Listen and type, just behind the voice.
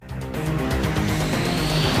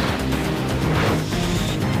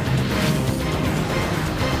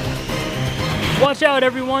Watch out,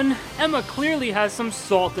 everyone! Emma clearly has some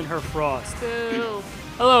salt in her frost. Boo.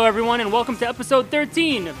 Hello, everyone, and welcome to episode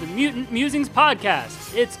 13 of the Mutant Musings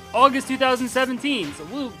podcast. It's August 2017, so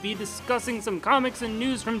we'll be discussing some comics and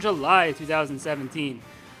news from July 2017.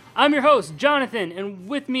 I'm your host, Jonathan, and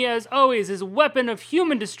with me, as always, is weapon of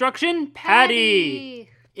human destruction, Patty.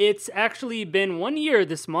 It's actually been 1 year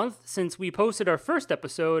this month since we posted our first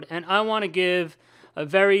episode, and I want to give a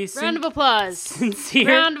very Round of applause. sincere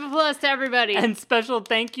Round of applause to everybody. and special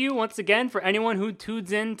thank you once again for anyone who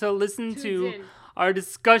tunes in to listen to our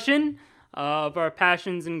discussion of our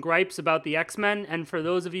passions and gripes about the X-Men. And for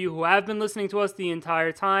those of you who have been listening to us the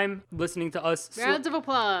entire time, listening to us Rounds of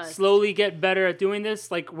applause. slowly get better at doing this,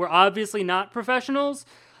 like, we're obviously not professionals.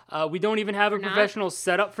 We don't even have a professional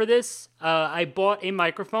setup for this. I bought a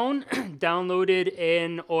microphone, downloaded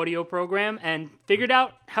an audio program, and figured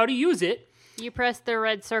out how to use it. You press the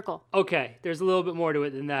red circle. Okay, there's a little bit more to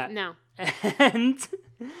it than that. No. And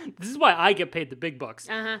this is why I get paid the big bucks,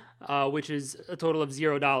 Uh-huh. which is a total of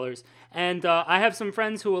 $0. And I have some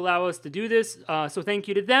friends who allow us to do this, so thank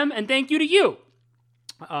you to them, and thank you to you.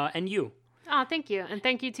 And you. Oh, thank you. And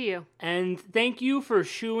thank you to you. And thank you for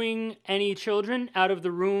shooing any children out of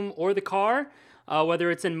the room or the car,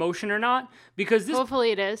 whether it's in motion or not, because this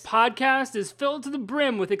Hopefully it is. podcast is filled to the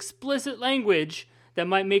brim with explicit language that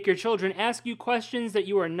might make your children ask you questions that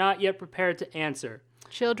you are not yet prepared to answer.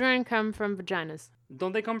 Children come from vaginas.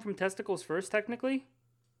 Don't they come from testicles first, technically?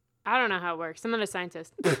 I don't know how it works. I'm not a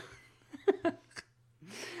scientist.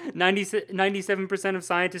 97% of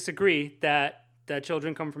scientists agree that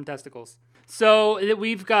children come from testicles. So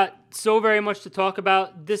we've got so very much to talk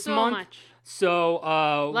about this So month. much.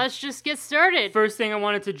 So Let's just get started. first thing I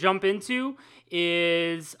wanted to jump into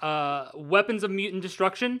is weapons of mutant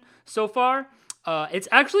destruction so far. It's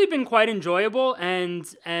actually been quite enjoyable, and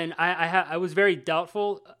I was very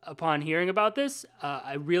doubtful upon hearing about this.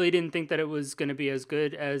 I really didn't think that it was going to be as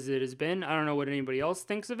good as it has been. I don't know what anybody else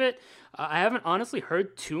thinks of it. I haven't honestly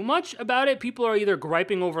heard too much about it. People are either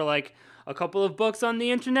griping over like a couple of books on the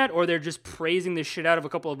internet, or they're just praising the shit out of a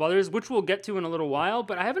couple of others, which we'll get to in a little while,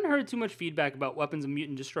 but I haven't heard too much feedback about Weapons of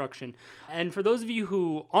Mutant Destruction. And for those of you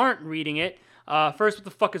who aren't reading it, first, what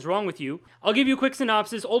the fuck is wrong with you? I'll give you a quick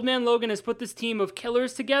synopsis. Old Man Logan has put this team of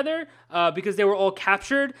killers together because they were all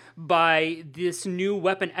captured by this new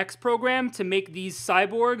Weapon X program to make these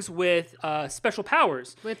cyborgs with special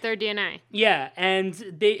powers. With their DNA. Yeah,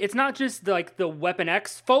 and it's not just like the Weapon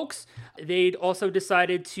X folks. They'd also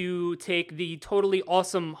decided to take the totally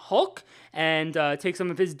awesome Hulk and take some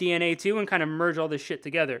of his DNA too and kind of merge all this shit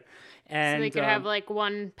together. And, So they could have like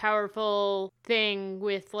one powerful thing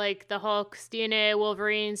with like the Hulk's DNA,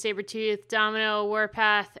 Wolverine, Sabretooth, Domino,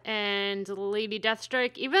 Warpath, and Lady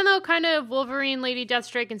Deathstrike. Even though kind of Wolverine, Lady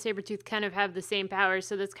Deathstrike, and Sabretooth kind of have the same powers,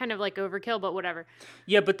 so that's kind of like overkill, but whatever.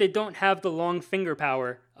 Yeah, but they don't have the long finger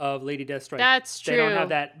power of Lady Deathstrike. That's true. They don't have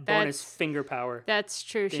that bonus That's- finger power. That's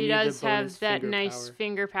true. They She need the does bonus have that finger nice power.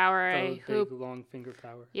 finger power. The I big, hope. long finger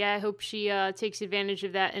power. Yeah, I hope she takes advantage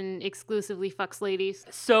of that and exclusively fucks ladies.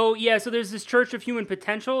 So there's this Church of Human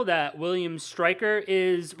Potential that William Stryker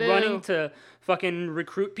is Boo. running to fucking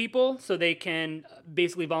recruit people so they can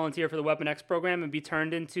basically volunteer for the Weapon X program and be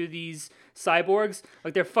turned into these cyborgs.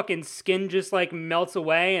 Like, their fucking skin just like melts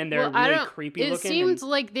away and they're really creepy It looking. seemed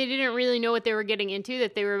like they didn't really know what they were getting into,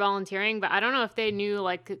 that they were volunteering, but I don't know if they knew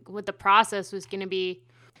like what the process was going to be.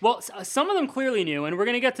 Well, some of them clearly knew, and we're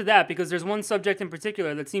going to get to that because there's one subject in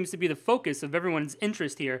particular that seems to be the focus of everyone's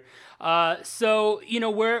interest here. So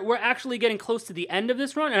we're actually getting close to the end of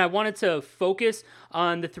this run, and I wanted to focus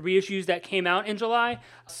on the 3 issues that came out in July.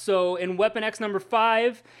 So in Weapon X number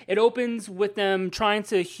 5, it opens with them trying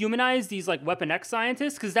to humanize these like Weapon X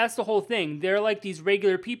scientists, because that's the whole thing. They're like these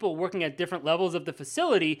regular people working at different levels of the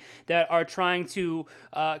facility that are trying to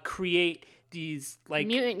create these like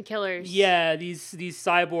Mutant killers. yeah, these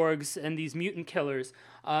cyborgs and these mutant killers.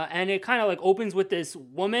 And it kind of like opens with this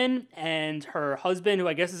woman and her husband, who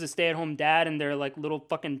I guess is a stay-at-home dad, and their like little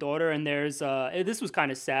fucking daughter. And there's this was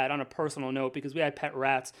kind of sad on a personal note because we had pet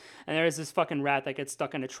rats, and there's this fucking rat that gets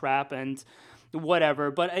stuck in a trap and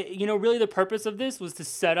whatever. But really the purpose of this was to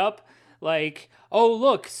set up like, oh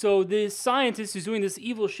look, so this scientist who's doing this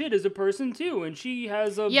evil shit is a person too, and she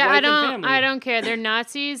has a wife and family. I don't care. They're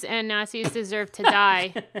Nazis, and Nazis deserve to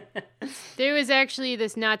die. There was actually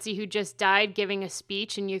this Nazi who just died giving a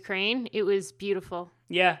speech in Ukraine. It was beautiful.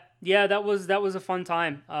 Yeah, that was a fun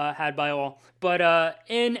time had by all. But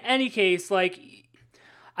in any case, like,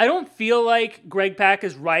 I don't feel like Greg Pak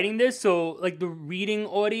is writing this, so like the reading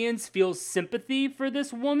audience feels sympathy for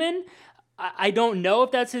this woman. I don't know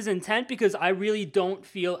if that's his intent because I really don't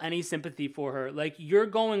feel any sympathy for her. Like, you're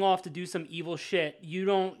going off to do some evil shit. You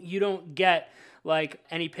don't get like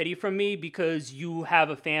any pity from me because you have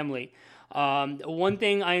a family. One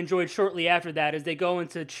thing I enjoyed shortly after that is they go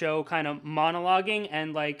into Cho kind of monologuing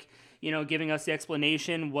and like, giving us the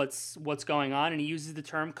explanation what's going on, and he uses the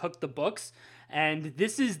term "cook the books." And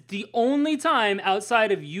this is the only time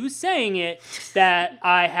outside of you saying it that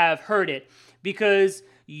I have heard it, because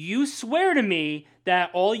you swear to me that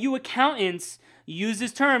all you accountants use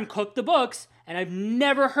this term "cook the books," and I've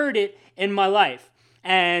never heard it in my life.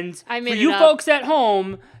 And for you folks at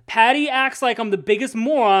home, Patty acts like I'm the biggest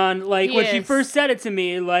moron. Like, when she first said it to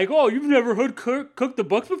me, like, "Oh, you've never heard cook the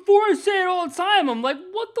books before?" I say it all the time. I'm like,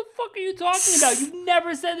 what the fuck are you talking about? You've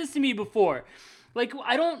never said this to me before. Like,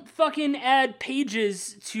 I don't fucking add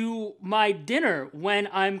pages to my dinner when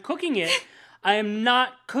I'm cooking it. I am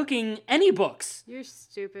not cooking any books. You're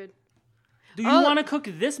stupid. Do you want to cook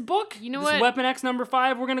this book? You know this what? Weapon X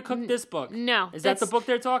 #5, we're going to cook this book. No. Is that the book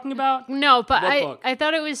they're talking about? No, but What book? I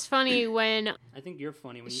thought it was funny when... I think you're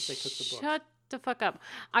funny when you say cook the book. Shut the fuck up.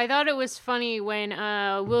 I thought it was funny when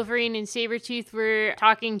Wolverine and Sabretooth were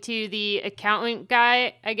talking to the accountant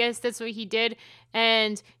guy. I guess that's what he did.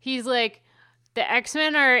 And he's like, the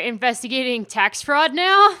X-Men are investigating tax fraud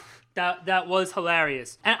now? That was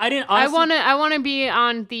hilarious. And I didn't honestly... I want to be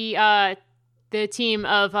on the team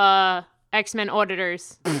of X-Men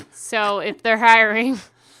auditors. So if they're hiring,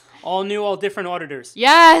 all new, all different auditors.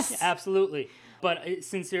 yes, Absolutely. But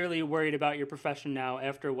sincerely worried about your profession now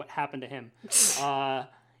after what happened to him.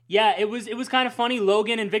 Yeah, it was kind of funny.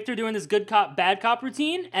 Logan and Victor doing this good cop, bad cop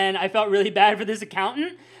routine, and I felt really bad for this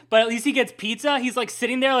accountant. But at least he gets pizza. He's like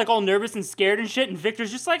sitting there like all nervous and scared and shit, and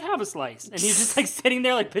Victor's just like, have a slice. And he's just like sitting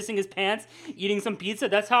there like pissing his pants, eating some pizza.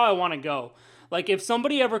 That's how I want to go. Like, if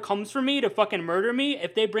somebody ever comes for me to fucking murder me,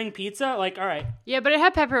 if they bring pizza, like, all right. Yeah, but it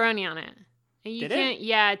had pepperoni on it. And you Did can't. it?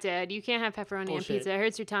 Yeah, it did. You can't have pepperoni on Bullshit. pizza. It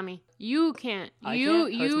hurts your tummy. You can't. I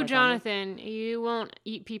can't? Hurts my Jonathan, you won't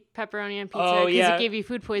eat pepperoni on pizza Oh, because yeah. it gave you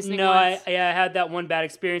food poisoning. No, once. I had that one bad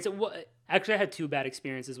experience. Actually, I had 2 bad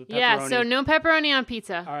experiences with pepperoni. Yeah, so no pepperoni on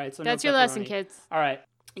pizza. All right, so that's no your lesson, pepperoni. kids. All right.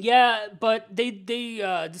 Yeah, but they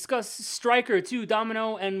discuss Stryker too.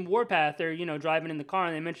 Domino and Warpath are driving in the car,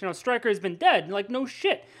 and they mention how Stryker has been dead. Like, no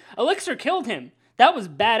shit, Elixir killed him. That was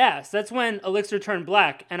badass. That's when Elixir turned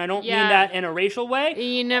black, and I don't mean that in a racial way.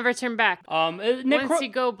 You never turn back. Once Once you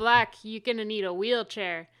go black, you're gonna need a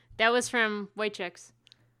wheelchair. That was from White Chicks.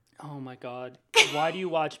 Oh my god. Why do you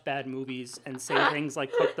watch bad movies and say things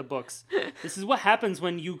like cook the books? This is what happens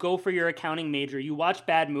when you go for your accounting major. You watch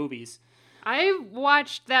bad movies. I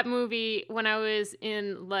watched that movie when I was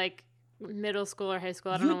in like middle school or high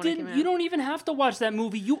school. I don't know when it came out. You don't even have to watch that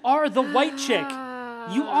movie. You are the white chick.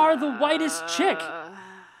 You are the whitest chick.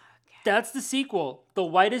 That's the sequel. The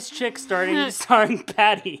whitest chick starring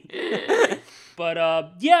Patty.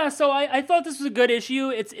 But yeah, so I thought this was a good issue.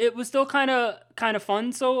 It was still kind of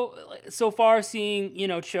fun so far,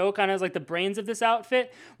 seeing Cho kind of as like the brains of this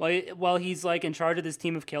outfit while he's like in charge of this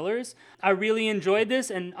team of killers. I really enjoyed this,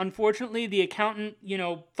 and unfortunately the accountant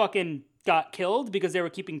fucking got killed because they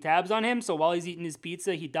were keeping tabs on him. So while he's eating his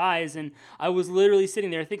pizza, he dies, and I was literally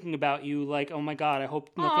sitting there thinking about you, like, oh my god, I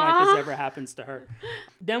hope nothing like this ever happens to her.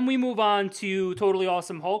 Then we move on to Totally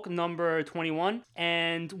Awesome Hulk number 21,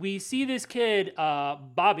 and we see this kid,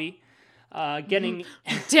 Bobby, getting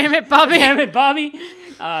Damn it, Bobby.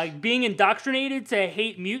 Being indoctrinated to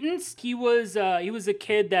hate mutants. He was a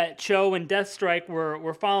kid that Cho and Deathstrike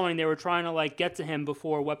were following. They were trying to like get to him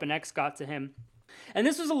before Weapon X got to him. And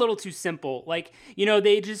this was a little too simple. Like,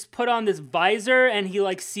 they just put on this visor and he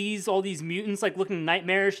like sees all these mutants like looking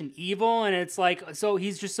nightmarish and evil, and it's like, so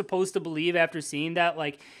he's just supposed to believe after seeing that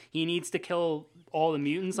like he needs to kill all the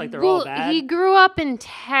mutants, like they're all bad. He grew up in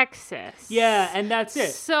Texas. Yeah, and that's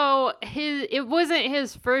it. So it wasn't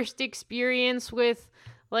his first experience with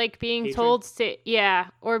like being Hatred? told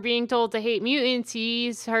or being told to hate mutants.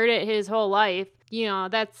 He's heard it his whole life.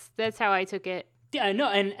 That's how I took it. Yeah, no,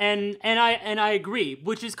 and I agree,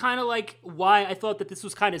 which is kind of like why I thought that this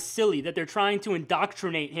was kind of silly, that they're trying to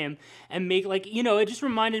indoctrinate him and make like, it just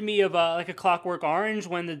reminded me of like a Clockwork Orange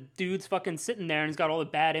when the dude's fucking sitting there and he's got all the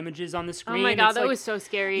bad images on the screen. Oh my god, it's that like, was so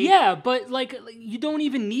scary. Yeah, but like you don't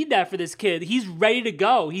even need that for this kid. He's ready to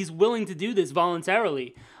go. He's willing to do this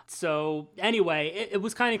voluntarily. So anyway, it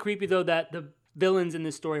was kind of creepy though that the villains in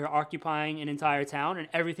this story are occupying an entire town and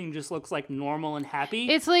everything just looks like normal and happy.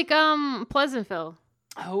 It's like Pleasantville.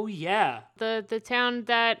 Oh yeah. The town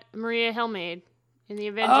that Maria Hill made in the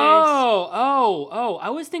Avengers. Oh! I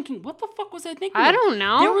was thinking, what the fuck was I thinking? I don't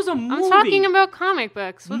know. There was a movie. I'm talking about comic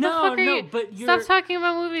books. What the fuck are you? But Stop talking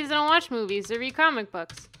about movies. I don't watch movies. I read comic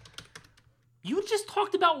books. You just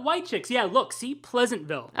talked about white chicks. Yeah, look, see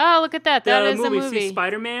Pleasantville. Oh, look at that. That is movie, a movie. See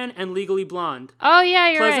Spider-Man and Legally Blonde. Oh yeah,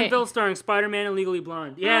 you're Pleasantville right. starring Spider-Man and Legally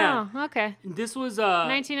Blonde. Yeah. Oh, okay. This was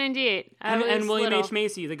 1998. and William H.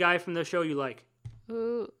 Macy, the guy from the show you like.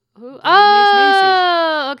 Who? William H.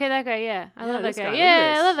 Oh, okay, that guy. Yeah, I love that this guy. guy.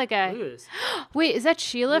 Yeah, I love that Look guy. at this. Wait, is that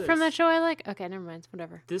Sheila Look at from this. that show I like? Okay, never mind.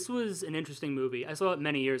 Whatever. This was an interesting movie. I saw it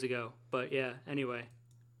many years ago, but yeah. Anyway.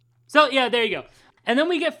 So yeah, there you go. And then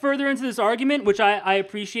we get further into this argument, which I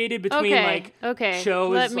appreciated between Okay.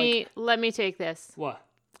 shows. Let me take this. What?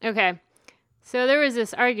 Okay. So there was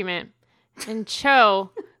this argument, and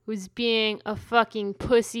Cho was being a fucking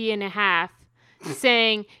pussy and a half,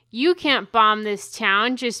 saying, you can't bomb this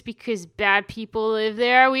town just because bad people live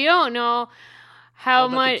there. We don't know how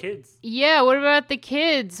about much. the kids? Yeah, what about the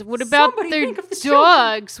kids? What about Somebody their think of the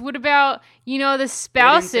dogs? What about, the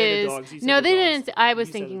spouses? say the dogs. You said No, the they dogs. didn't. I was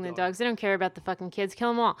You said thinking the the dogs. dogs. I don't care about the fucking kids. Kill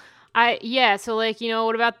them all. So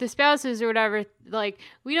what about the spouses or whatever? Like,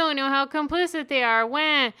 we don't know how complicit they are.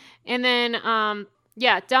 When? And then,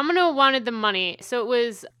 Domino wanted the money. So it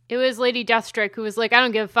was Lady Deathstrike who was like, I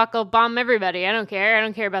don't give a fuck. I'll bomb everybody. I don't care. I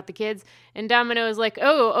don't care about the kids. And Domino was like,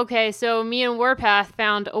 oh, okay. So me and Warpath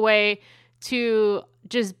found a way to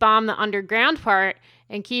just bomb the underground part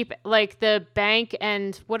and keep like the bank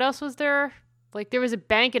and what else was there? Like there was a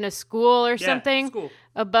bank and a school or something School.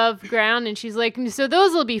 above ground. And she's like, so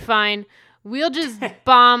those will be fine. We'll just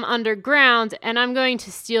bomb underground and I'm going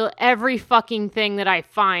to steal every fucking thing that I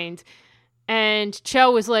find. And Cho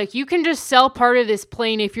was like, you can just sell part of this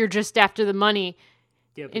plane if you're just after the money.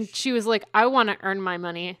 Yeah, but And she was like, I want to earn my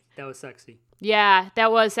money. that was sexy. Yeah,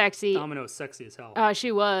 that was sexy. Domino was sexy as hell.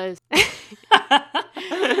 She was.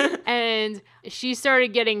 And she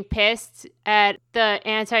started getting pissed at the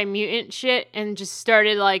anti-mutant shit and just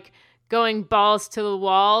started like going balls to the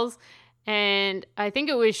walls. And I think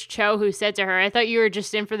it was Cho who said to her, I thought you were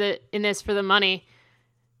just in this for the money.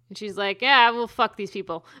 And she's like, yeah, well, fuck these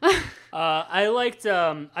people. I liked.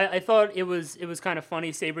 I thought it was kind of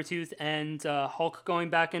funny, Sabretooth and Hulk going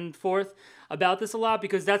back and forth about this a lot,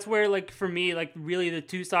 because that's where, like, for me, like, really the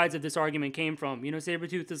two sides of this argument came from.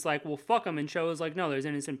 Sabretooth is like, well, fuck them, and Cho is like, no, there's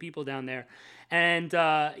innocent people down there. And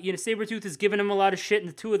Sabretooth is giving him a lot of shit, and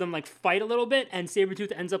the two of them like fight a little bit, and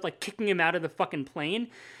Sabretooth ends up like kicking him out of the fucking plane.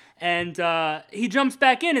 And he jumps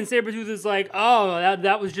back in, and Sabretooth is like, oh,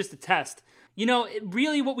 that was just a test.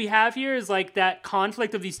 Really what we have here is like that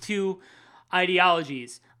conflict of these two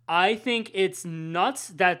ideologies. I think it's nuts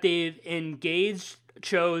that they've engaged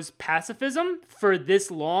Cho's pacifism for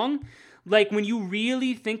this long. Like, when you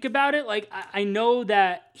really think about it, like, I know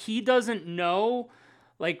that he doesn't know,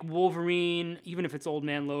 like, Wolverine, even if it's Old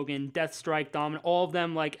Man Logan, Deathstrike, Domino, all of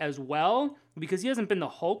them, like, as well, because he hasn't been the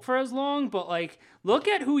Hulk for as long, but, like, look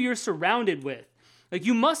at who you're surrounded with. Like,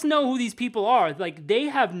 you must know who these people are. Like, they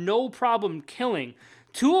have no problem killing.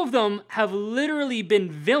 Two of them have literally been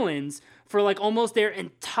villains for, like, almost their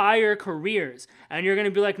entire careers. And you're going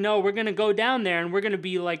to be like, no, we're going to go down there and we're going to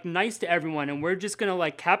be, like, nice to everyone. And we're just going to,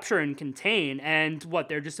 like, capture and contain. And what,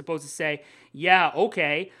 they're just supposed to say, yeah,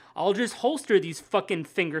 okay, I'll just holster these fucking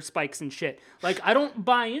finger spikes and shit. Like, I don't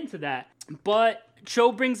buy into that. But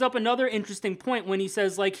Cho brings up another interesting point when he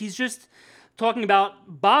says, like, he's just talking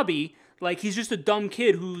about Bobby. Like, he's just a dumb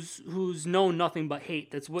kid who's known nothing but hate.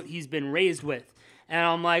 That's what he's been raised with. And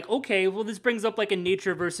I'm like, okay, well, this brings up, like, a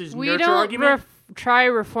nature versus nurture argument. We don't try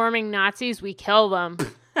reforming Nazis, we kill them.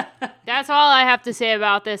 That's all I have to say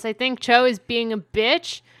about this. I think Cho is being a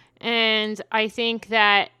bitch, and I think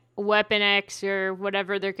that Weapon X, or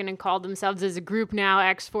whatever they're going to call themselves as a group now,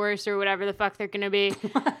 X-Force, or whatever the fuck they're going to be.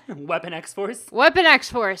 Weapon X-Force? Weapon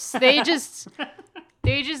X-Force. They just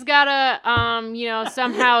gotta,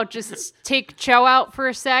 somehow just take Cho out for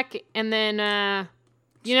a sec, and then, I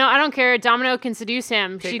don't care. Domino can seduce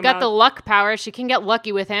him. She got the luck power. She can get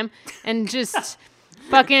lucky with him, and just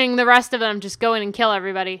fucking the rest of them just go in and kill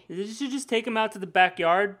everybody. You should just take him out to the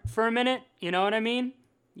backyard for a minute. You know what I mean?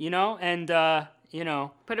 And,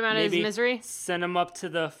 put him out of his misery. Send him up to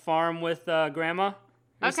the farm with Grandma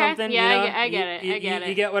or Okay. something. Yeah, I get it. I get it.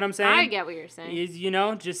 You get what I'm saying? I get what you're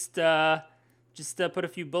saying. Just put a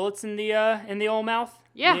few bullets in the old mouth.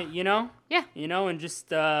 Yeah. Yeah. And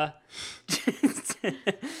just I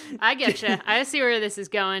get you. I see where this is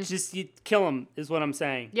going. just you kill him is what I'm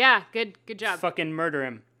saying. Yeah, good job. Fucking murder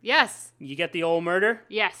him. Yes. You get the old murder?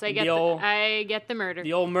 Yes, I get the murder.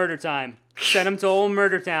 The old murder time. Send him to old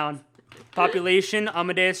murder town. Population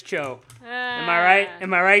Amadeus Cho. Am I right?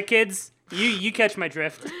 Am I right, kids? You catch my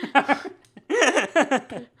drift.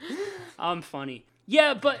 I'm funny.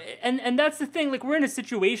 Yeah, but and that's the thing, like we're in a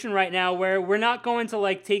situation right now where we're not going to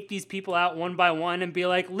like take these people out one by one and be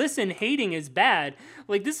like, listen, hating is bad.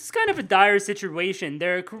 Like this is kind of a dire situation.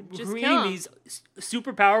 They're creating these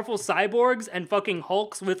super powerful cyborgs and fucking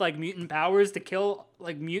Hulks with like mutant powers to kill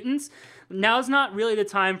like mutants. Now's not really the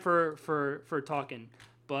time for talking.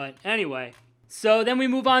 But anyway, so then we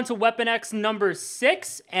move on to Weapon X number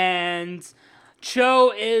 6, and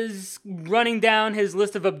Cho is running down his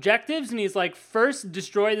list of objectives, and he's like, first,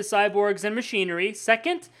 destroy the cyborgs and machinery.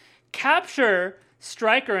 Second, capture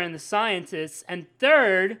Stryker and the scientists. And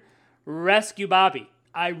third, rescue Bobby.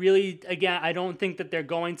 I don't think that they're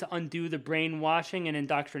going to undo the brainwashing and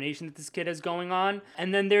indoctrination that this kid has going on.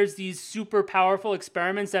 And then there's these super powerful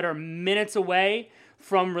experiments that are minutes away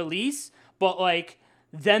from release, but like,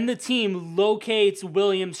 then the team locates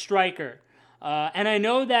William Stryker. And I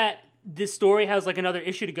know that this story has like another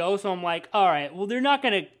issue to go, so I'm like, all right, well, they're not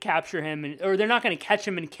going to capture him, or they're not going to catch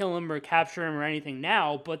him and kill him or capture him or anything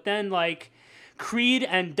now, but then like Creed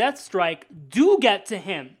and Deathstrike do get to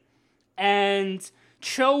him, and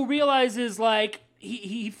Cho realizes like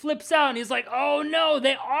he flips out and he's like, oh no,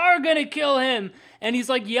 they are going to kill him, and he's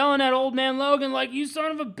like yelling at Old Man Logan like, you son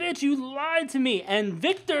of a bitch, you lied to me, and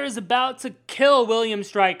Victor is about to kill William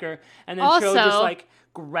Stryker, and then Cho just like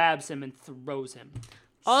grabs him and throws him.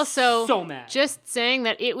 Also, so mad. Just saying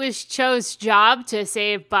that it was Cho's job to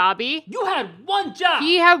save Bobby. You had one job.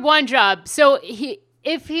 He had one job. So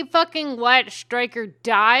if he fucking let Stryker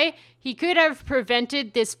die, he could have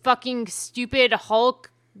prevented this fucking stupid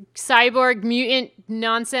Hulk cyborg mutant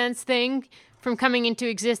nonsense thing from coming into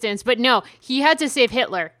existence. But no, he had to save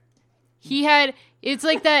Hitler. It's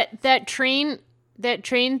like that train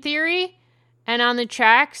theory, and on the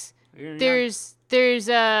tracks there's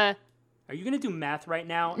Are you going to do math right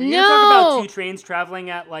now? Are no. you going to talk about two trains traveling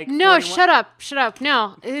at like 41? No, shut up.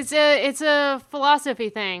 No, it's a philosophy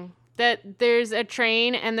thing. That there's a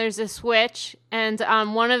train and there's a switch, and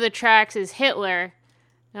on one of the tracks is Hitler,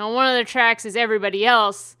 and on one of the tracks is everybody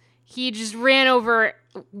else. He just ran over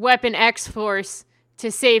Weapon X Force to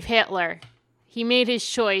save Hitler. He made his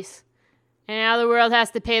choice, and now the world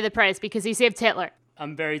has to pay the price because he saved Hitler.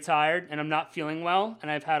 I'm very tired, and I'm not feeling well, and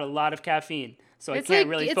I've had a lot of caffeine. So I can't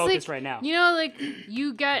really focus right now. You know, like,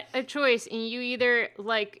 you get a choice, and you either,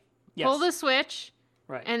 like, pull the switch,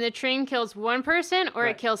 right, and the train kills one person, or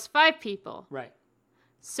it kills 5 people. Right.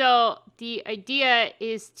 So the idea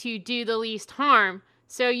is to do the least harm.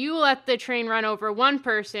 So you let the train run over one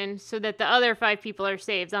person so that the other 5 people are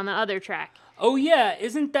saved on the other track. Oh, yeah.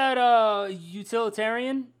 Isn't that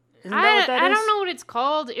utilitarian? Isn't that what that is? I don't know what it's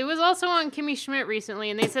called. It was also on Kimmy Schmidt recently,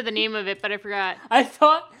 and they said the name of it, but I forgot. I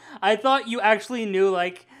thought you actually knew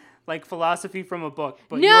like philosophy from a book,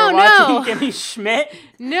 but you were watching Kimmy Schmidt.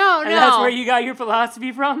 No. That's where you got your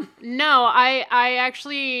philosophy from? No, I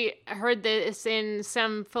actually heard this in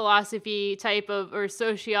some philosophy type of or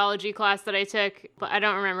sociology class that I took, but I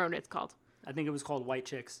don't remember what it's called. I think it was called White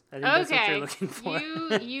Chicks. I think that's what you're looking for.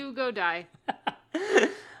 You go die.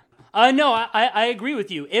 No, I agree with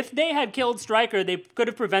you. If they had killed Stryker, they could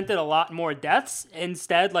have prevented a lot more deaths.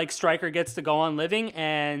 Instead, like, Stryker gets to go on living,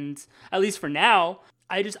 and at least for now,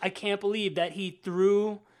 I can't believe that he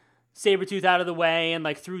threw Sabretooth out of the way and,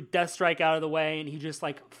 like, threw Deathstrike out of the way, and he just,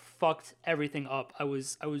 like, fucked everything up. I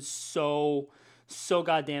was so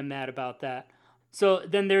goddamn mad about that. So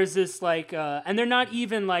then there's this, like, and they're not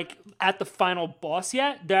even, like, at the final boss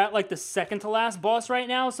yet. They're at, like, the second to last boss right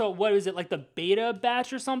now. So what is it, like, the beta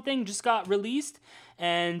batch or something just got released?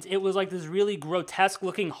 And it was, like, this really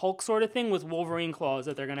grotesque-looking Hulk sort of thing with Wolverine claws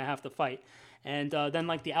that they're going to have to fight. And then,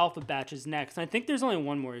 like, the alpha batch is next. And I think there's only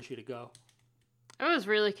one more issue to go. I was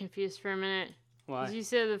really confused for a minute. Why? You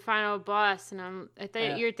said the final boss, and I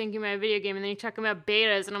thought you were thinking about a video game, and then you're talking about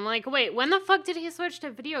betas, and I'm like, wait, when the fuck did he switch to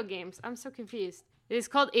video games? I'm so confused. It's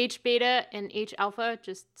called H beta and H alpha,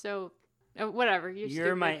 just so whatever. You're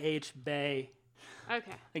stupid. My H bay.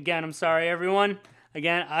 Okay. Again, I'm sorry, everyone.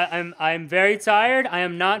 Again, I'm very tired. I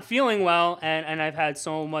am not feeling well, and I've had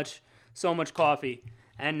so much coffee,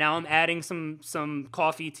 and now I'm adding some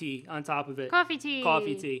coffee tea on top of it. Coffee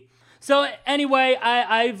tea. So anyway,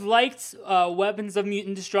 I've liked Weapons of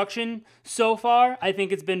Mutant Destruction so far. I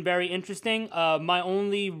think it's been very interesting. My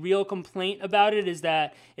only real complaint about it is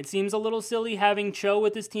that it seems a little silly having Cho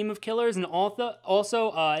with his team of killers, and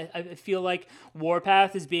also I feel like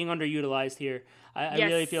Warpath is being underutilized here. I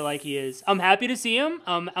really feel like he is. I'm happy to see him.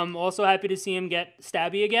 I'm also happy to see him get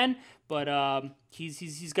stabby again, but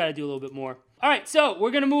he's got to do a little bit more. All right, so we're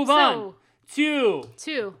gonna move on to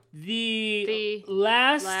the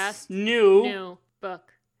last new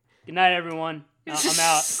book. Good night, everyone. I'm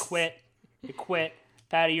out. Quit.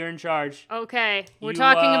 Patty, you're in charge. Okay, we're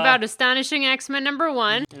talking about Astonishing X-Men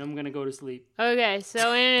 #1. And I'm going to go to sleep. Okay,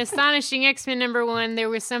 so in Astonishing X-Men #1, there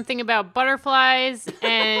was something about butterflies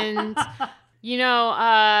and,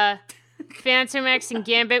 Phantom X and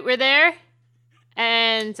Gambit were there.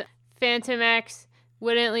 And Phantom X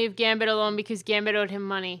wouldn't leave Gambit alone because Gambit owed him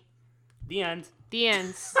money. The end. The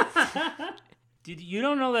end. You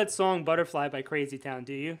don't know that song Butterfly by Crazy Town,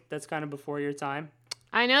 do you? That's kind of before your time.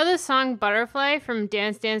 I know the song Butterfly from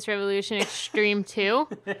Dance Dance Revolution Extreme 2.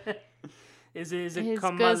 Is it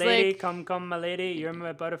come my lady, come my lady, you're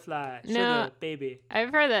my butterfly, sugar baby.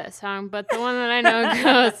 I've heard that song, but the one that I know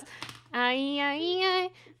goes, I,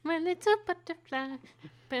 my little butterfly.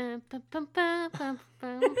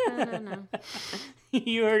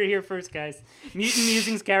 You heard it here first, guys. Mutant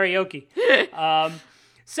Musings karaoke.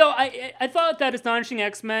 So I thought that Astonishing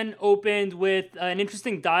X-Men opened with an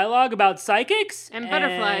interesting dialogue about psychics and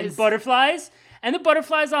butterflies. And the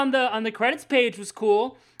butterflies on the credits page was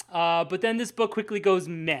cool. But then this book quickly goes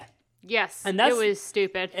meh. Yes, and it was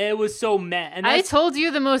stupid. It was so meh. And I told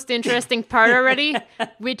you the most interesting part already,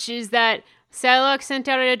 which is that Psylocke sent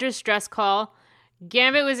out a distress call.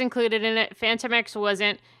 Gambit was included in it. Phantom X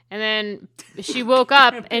wasn't. And then she woke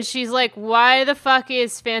up and she's like, why the fuck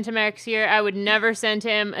is Phantom X here? I would never send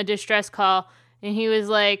him a distress call. And he was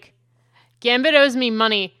like, Gambit owes me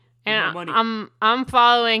money. And I'm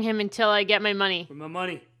following him until I get my money. For my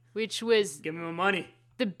money. Which was... Give me my money.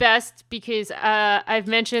 The best because I've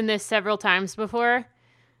mentioned this several times before.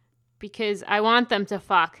 Because I want them to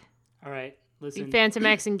fuck. All right, listen. Phantom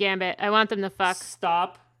X and Gambit. I want them to fuck.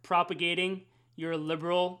 Stop propagating your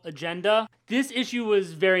liberal agenda. This issue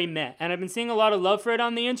was very meh, and I've been seeing a lot of love for it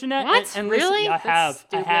on the internet. What? And really? Listen,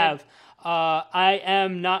 I have. I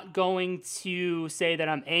am not going to say that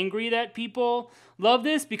I'm angry that people love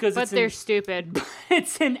this because they're stupid.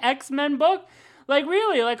 It's an X-Men book. Like,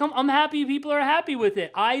 really, like, I'm happy people are happy with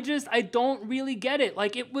it. I don't really get it.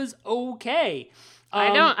 Like, it was okay.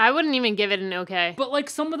 I wouldn't even give it an okay. But, like,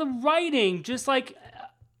 some of the writing, just, like,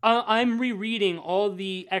 I'm rereading all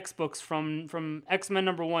the X books from X-Men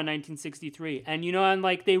 #1, 1963. And, and,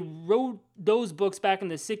 like, they wrote those books back in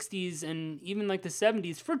the 60s and even, like, the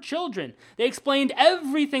 70s for children. They explained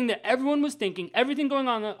everything that everyone was thinking, everything going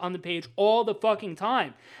on the page all the fucking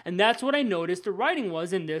time. And that's what I noticed the writing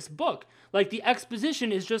was in this book. Like, the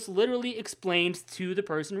exposition is just literally explained to the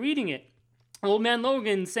person reading it. Old Man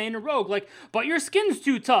Logan saying to Rogue, like, but your skin's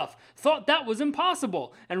too tough. Thought that was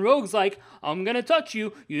impossible. And Rogue's like, I'm gonna touch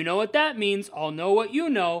you. You know what that means. I'll know what you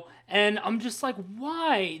know. And I'm just like,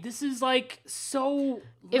 why? This is, like, so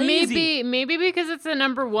lazy. It may be because it's the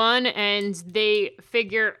 #1 and they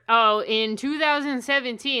figure, in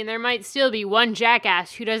 2017, there might still be one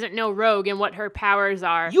jackass who doesn't know Rogue and what her powers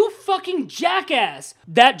are. You fucking jackass.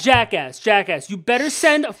 That jackass. You better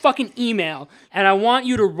send a fucking email and I want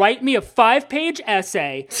you to write me a 5-page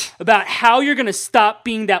essay about how you're gonna stop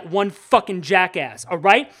being that one fucking jackass, all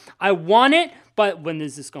right? I want it, but when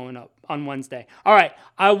is this going up? On Wednesday. All right,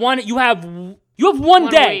 I want it. You have 1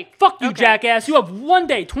 day. Week. Fuck you, jackass. You have 1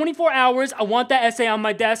 day, 24 hours. I want that essay on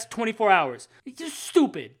my desk, 24 hours. It's just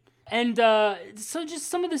stupid. And so just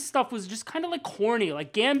some of this stuff was just kind of like corny,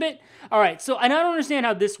 like Gambit. All right, so, and I don't understand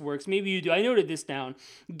how this works. Maybe you do. I noted this down.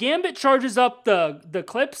 Gambit charges up the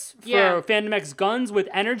clips for Phantom X guns with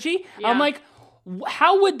energy. Yeah. I'm like,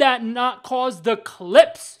 how would that not cause the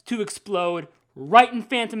clips to explode right in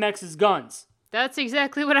Phantom X's guns? That's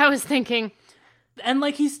exactly what I was thinking. And,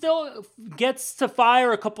 like, he still gets to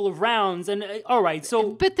fire a couple of rounds, and, all right,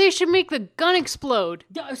 so... But they should make the gun explode.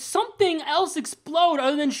 Something else explode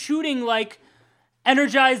other than shooting, like,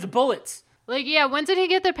 energized bullets. Like, yeah, when did he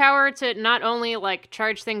get the power to not only, like,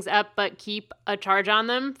 charge things up, but keep a charge on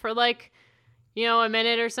them for, like, a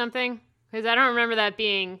minute or something? Because I don't remember that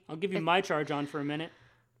being... I'll give you my charge on for a minute.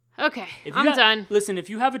 Okay, I'm done. Listen, if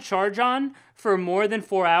you have a charge on for more than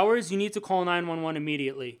 4 hours, you need to call 911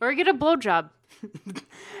 immediately. Or get a blowjob.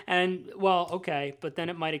 And, well, okay, but then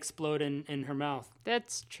it might explode in her mouth.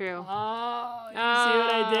 That's true. Oh, you see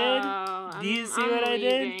what I did? Do you see what I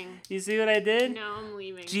did? You see what I did? No, I'm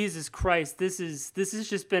leaving. Jesus Christ, this has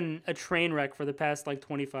just been a train wreck for the past, like,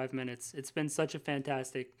 25 minutes. It's been such a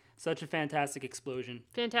fantastic explosion.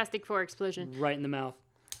 Fantastic Four explosion. Right in the mouth.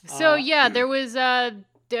 So, yeah, there was...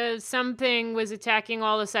 something was attacking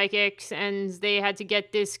all the psychics, and they had to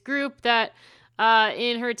get this group that,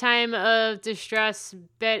 in her time of distress,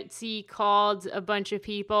 Betsy called a bunch of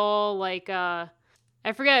people, like, I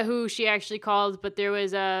forget who she actually called, but there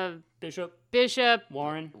was a... Bishop,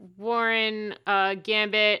 Warren,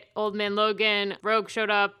 Gambit, Old Man Logan, Rogue showed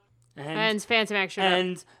up. And Phantom X showed up.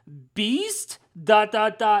 And Beast? ...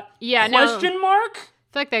 Yeah, question mark?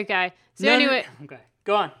 Fuck that guy. So anyway. Okay,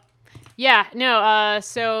 go on. Yeah, no,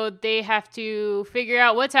 so they have to figure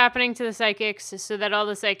out what's happening to the psychics so that all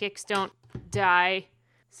the psychics don't die.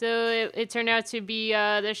 So it turned out to be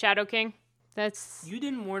the Shadow King. You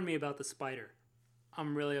didn't warn me about the spider.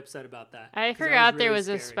 I'm really upset about that. I forgot there was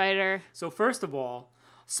a spider. So first of all,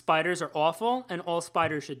 spiders are awful, and all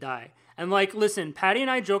spiders should die. And like, listen, Patty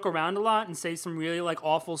and I joke around a lot and say some really like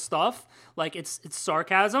awful stuff. Like it's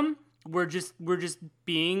sarcasm. We're just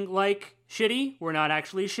being like shitty. We're not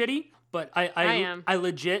actually shitty. But I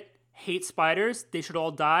legit hate spiders. They should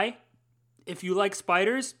all die. If you like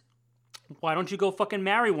spiders, why don't you go fucking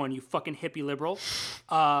marry one, you fucking hippie liberal?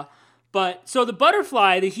 But so the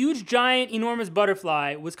butterfly, the huge, giant, enormous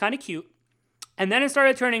butterfly was kind of cute. And then it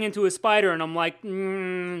started turning into a spider, and I'm like,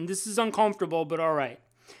 this is uncomfortable, but all right.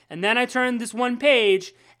 And then I turned this one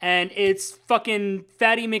page, and it's fucking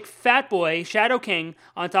Fatty McFatboy, Shadow King,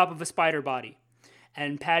 on top of a spider body.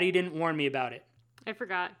 And Patty didn't warn me about it. I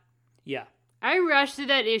forgot. Yeah. I rushed through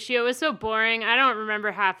that issue. It was so boring. I don't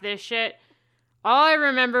remember half this shit. All I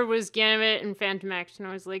remember was Gambit and Phantom X, and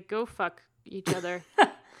I was like, go fuck each other.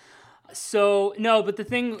 So, no, but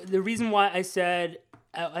the reason why I said,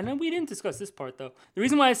 I know we didn't discuss this part, though. The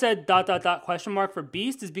reason why I said ... question mark for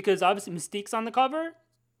Beast is because obviously Mystique's on the cover.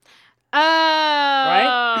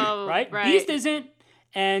 Oh. Right? Beast isn't,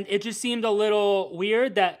 and it just seemed a little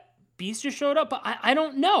weird that Beast just showed up, but I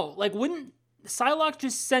don't know. Like, wouldn't Psylocke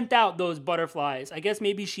just sent out those butterflies? I guess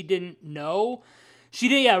maybe she didn't know. She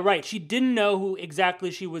didn't know who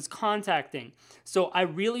exactly she was contacting. So I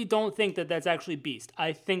really don't think that that's actually Beast.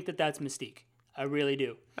 I think that that's Mystique. I really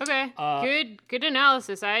do. Okay. Good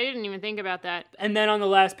analysis. I didn't even think about that. And then on the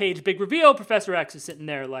last page, big reveal, Professor X is sitting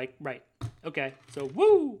there like, right. Okay. So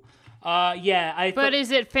woo. Yeah, But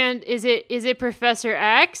is it Professor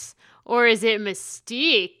X or is it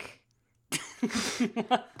Mystique?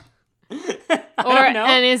 I don't know.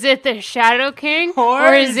 And is it the Shadow King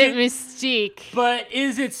or is it Mystique? But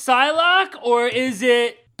is it Psylocke or is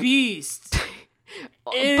it Beast?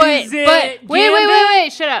 Wait,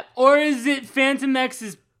 shut up. Or is it Phantom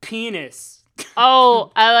X's penis?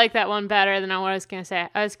 Oh, I like that one better than what I was going to say.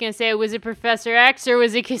 I was going to say, was it Professor X or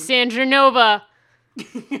was it Cassandra Nova?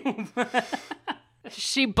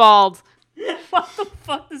 She bald. What the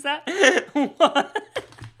fuck is that? What?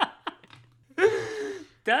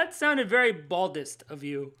 That sounded very baldest of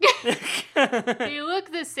you. They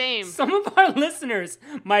look the same. Some of our listeners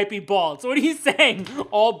might be bald. So what are you saying?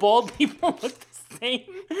 All bald people look the same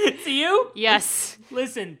to you? Yes.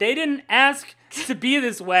 Listen, they didn't ask to be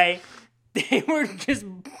this way. They were just...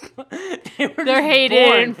 They're hated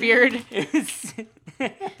born. and feared.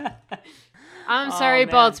 I'm sorry,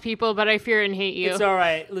 bald people, but I fear and hate you. It's all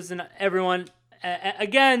right. Listen, everyone.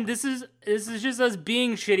 Again, this is just us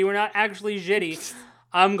being shitty. We're not actually shitty.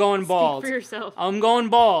 I'm going bald. Speak for yourself. I'm going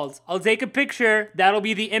bald. I'll take a picture. That'll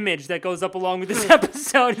be the image that goes up along with this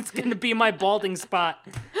episode. It's going to be my balding spot.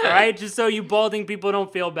 All right? Just so you balding people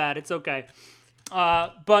don't feel bad. It's okay.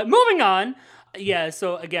 But moving on. Yeah,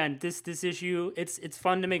 so again, this issue, it's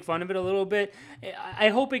fun to make fun of it a little bit. I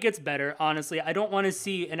hope it gets better, honestly. I don't want to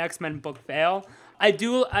see an X-Men book fail. I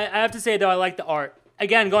have to say, though, I like the art.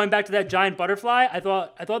 Again, going back to that giant butterfly, I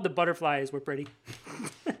thought the butterflies were pretty.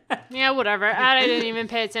 Yeah, whatever. I didn't even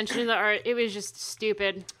pay attention to the art. It was just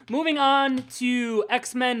stupid. Moving on to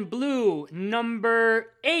X-Men Blue,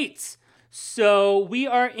 number 8. So we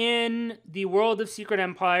are in the world of Secret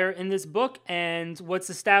Empire in this book, and what's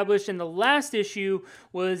established in the last issue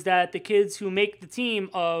was that the kids who make the team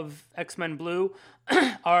of X-Men Blue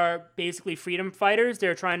are basically freedom fighters.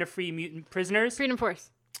 They're trying to free mutant prisoners. Freedom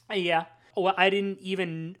Force. Yeah. Well, I didn't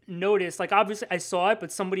even notice. Like, obviously, I saw it,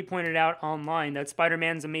 but somebody pointed out online that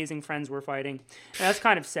Spider-Man's amazing friends were fighting. And that's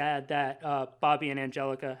kind of sad that Bobby and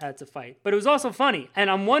Angelica had to fight. But it was also funny, and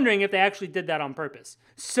I'm wondering if they actually did that on purpose.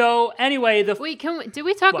 So, anyway, Wait, did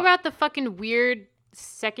we talk about the fucking weird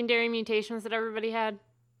secondary mutations that everybody had?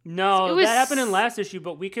 No, that happened in last issue,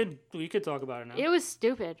 but we could talk about it now. It was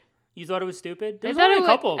stupid. You thought it was stupid? There's only a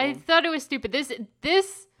couple of them. I thought it was stupid.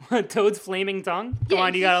 This Toad's flaming tongue? Come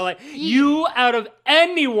on, you gotta you out of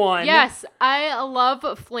anyone. Yes, I love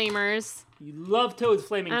flamers. You love Toad's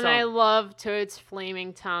flaming tongue. And I love Toad's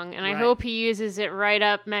flaming tongue. And I hope he uses it right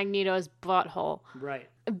up Magneto's butthole. Right.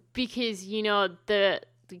 Because, the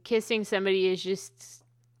kissing somebody is just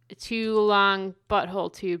 2 long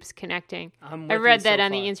butthole tubes connecting. I read that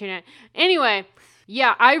on the internet. Anyway,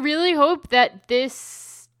 yeah, I really hope that this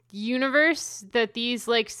universe, that these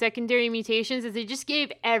secondary mutations, that they just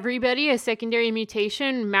gave everybody a secondary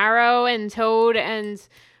mutation, Marrow and Toad and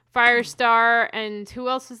Firestar, and who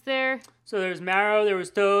else was there? So there's Marrow, there was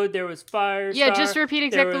Toad, there was Firestar. Yeah, just repeat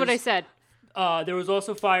exactly what I said. There was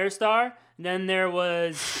also Firestar. And then there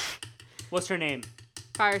was, what's her name?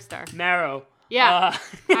 Firestar. Marrow. Yeah.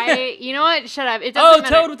 You know what? Shut up. It doesn't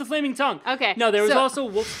matter. Toad with the flaming tongue. Okay. No, there was also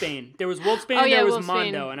Wolfsbane. There was Wolfsbane and there was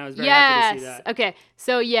Mondo, and I was very happy to see that. Okay.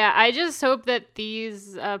 So, yeah, I just hope that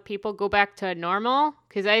these people go back to normal.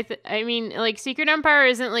 Because, I mean, like, Secret Empire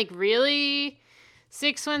isn't, like, really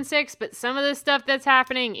 616, but some of the stuff that's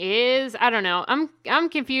happening is, I don't know. I'm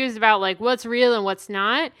confused about, like, what's real and what's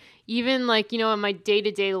not. Even, like, you know, in my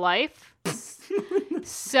day-to-day life.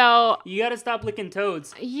 So you gotta stop licking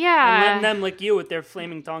toads. Yeah. And letting them lick you with their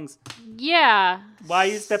flaming tongues. Yeah. Why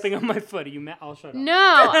are you stepping on my foot? I'll shut up. No,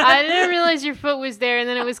 I didn't realize your foot was there, and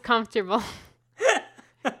then it was comfortable.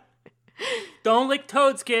 Don't lick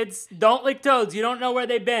toads, kids. Don't lick toads. You don't know where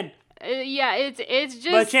they've been. Yeah, it's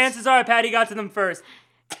just. But chances are Patty got to them first.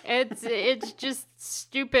 It's just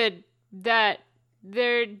stupid that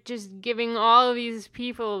they're just giving all of these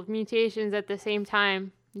people mutations at the same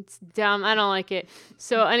time. It's dumb. I don't like it.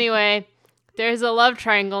 So anyway, there's a love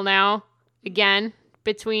triangle now, again,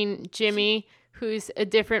 between Jimmy, who's a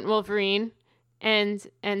different Wolverine, and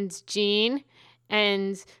Jean,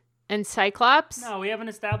 and Cyclops. No, we haven't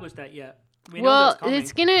established that yet. We know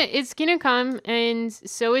that's coming. It's gonna come, and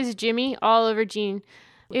so is Jimmy all over Jean.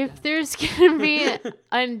 If there's gonna be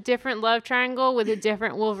a different love triangle with a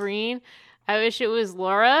different Wolverine, I wish it was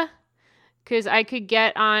Laura. Because I could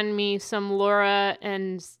get on me some Laura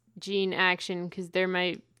and Jean action because they're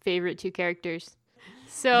my favorite two characters.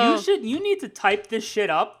 So you need to type this shit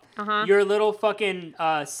up, your little fucking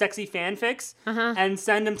sexy fanfics, and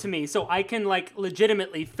send them to me so I can like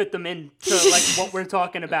legitimately fit them into like what we're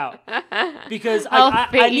talking about. Because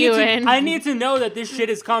I need to know that this shit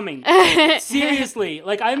is coming. Seriously,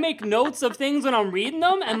 like I make notes of things when I'm reading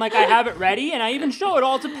them, and like I have it ready, and I even show it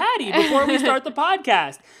all to Patty before we start the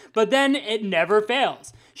podcast. But then it never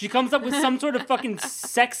fails. She comes up with some sort of fucking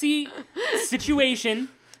sexy situation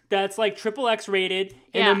that's like XXX rated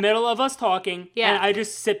in the middle of us talking, and I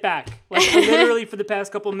just sit back. Like literally for the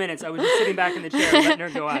past couple minutes, I was just sitting back in the chair letting her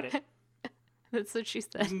go at it. That's what she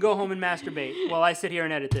said. You can go home and masturbate while I sit here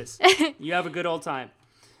and edit this. You have a good old time.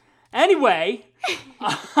 Anyway,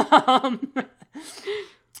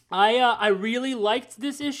 I really liked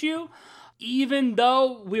this issue. Even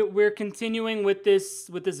though we're continuing with this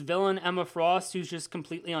villain, Emma Frost, who's just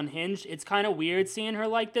completely unhinged, it's kind of weird seeing her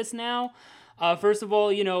like this now. First of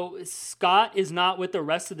all, you know, Scott is not with the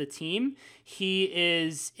rest of the team. He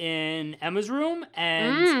is in Emma's room,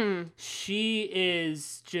 and she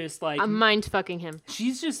is just like... I'm mind-fucking him.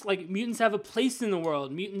 She's just like, mutants have a place in the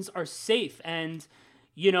world. Mutants are safe, and...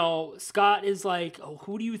 You know, Scott is like, oh,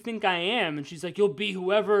 who do you think I am? And she's like, you'll be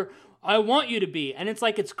whoever I want you to be. And it's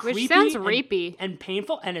like, it's creepy. Which sounds rapey. And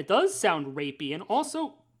painful. And it does sound rapey. And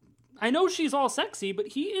also, I know she's all sexy, but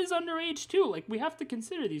he is underage too. Like, we have to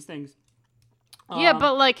consider these things. Yeah,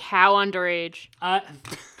 but like, how underage?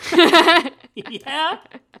 Yeah.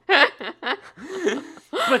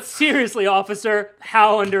 But seriously, officer,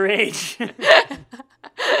 how underage?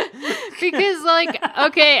 Because, like,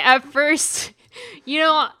 okay, at first... You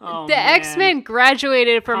know, the X-Men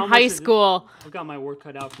graduated from high school. I've got my work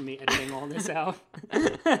cut out for me editing all this out.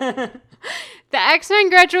 The X-Men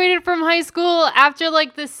graduated from high school after,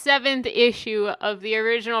 like, the 7th issue of the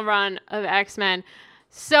original run of X-Men.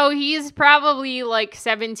 So he's probably, like,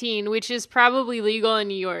 17, which is probably legal in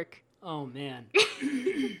New York. Oh, man.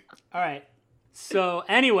 All right. So,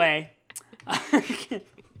 anyway.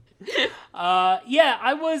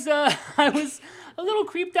 I was a little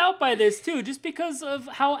creeped out by this too, just because of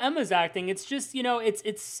how Emma's acting. It's just, you know,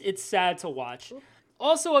 it's sad to watch.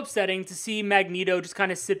 Also upsetting to see Magneto just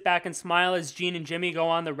kind of sit back and smile as Jean and Jimmy go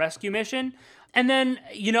on the rescue mission. And then,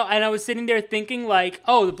 you know, and I was sitting there thinking like,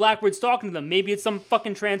 oh, the Blackbird's talking to them. Maybe it's some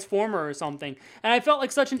fucking Transformer or something. And I felt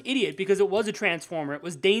like such an idiot because it was a Transformer. It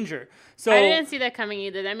was Danger. So I didn't see that coming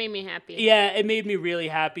either. That made me happy. Yeah, it made me really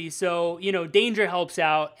happy. So, you know, Danger helps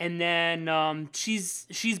out, and then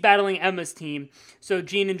she's battling Emma's team. So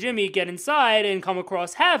Jean and Jimmy get inside and come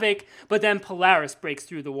across Havoc, but then Polaris breaks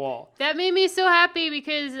through the wall. That made me so happy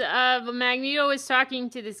because Magneto was talking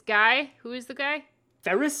to this guy. Who is the guy?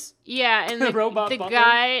 Ferris? Yeah, and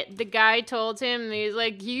the guy told him, he's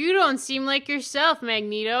like, you don't seem like yourself,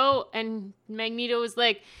 Magneto. And Magneto was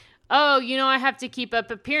like, oh, you know, I have to keep up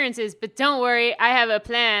appearances, but don't worry, I have a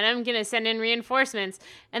plan. I'm going to send in reinforcements.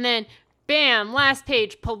 And then, bam, last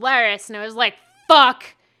page, Polaris. And I was like,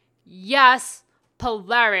 fuck, yes,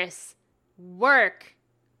 Polaris, work.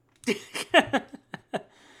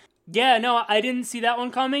 Yeah, no, I didn't see that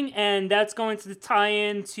one coming, and that's going to tie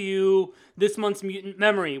into this month's Mutant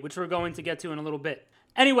Memory, which we're going to get to in a little bit.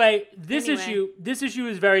 Anyway, this issue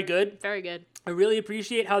is very good. Very good. I really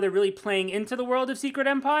appreciate how they're really playing into the world of Secret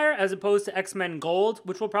Empire as opposed to X-Men Gold,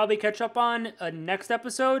 which we'll probably catch up on next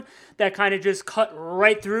episode, that kind of just cut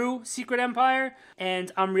right through Secret Empire.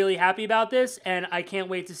 And I'm really happy about this, and I can't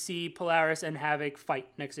wait to see Polaris and Havoc fight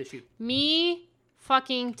next issue. Me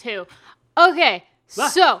fucking too. Okay,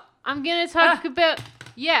 so I'm gonna talk about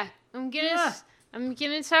I'm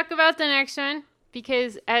gonna talk about the next one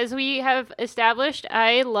because as we have established,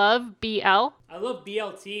 I love BL. I love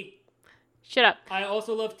BLT. Shut up. I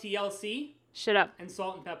also love TLC. Shut up. And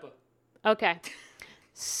Salt and Pepper. Okay.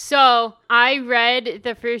 So I read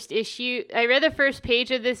the first issue. I read the first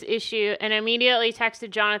page of this issue and immediately texted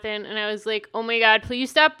Jonathan and I was like, oh my God, please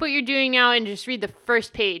stop what you're doing now and just read the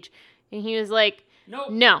first page. And he was like,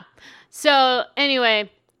 no. So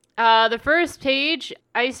anyway, the first page,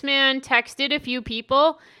 Iceman texted a few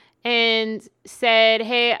people and said,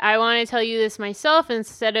 hey, I want to tell you this myself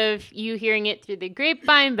instead of you hearing it through the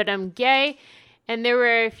grapevine, but I'm gay. And there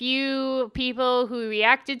were a few people who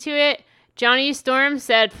reacted to it. Johnny Storm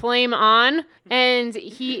said flame on. And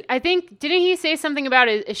didn't he say something about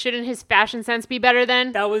it? Shouldn't his fashion sense be better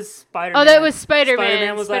then? That was Spider-Man. Oh, that was Spider-Man.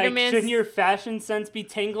 Spider-Man was like, shouldn't your fashion sense be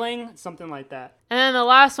tingling? Something like that. And then the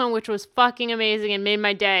last one, which was fucking amazing and made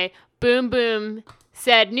my day, Boom Boom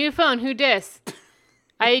said, new phone, who dis?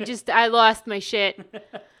 I lost my shit.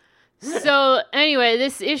 So anyway,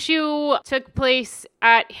 this issue took place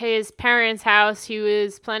at his parents' house. He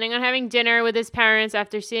was planning on having dinner with his parents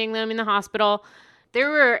after seeing them in the hospital. There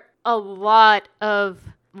were a lot of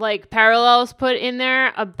parallels put in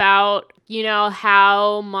there about,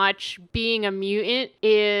 how much being a mutant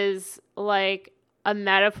is like a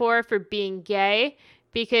metaphor for being gay.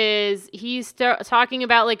 Because he's talking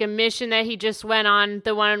about a mission that he just went on,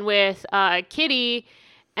 the one with Kitty,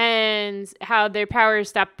 and how their powers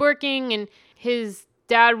stopped working. And his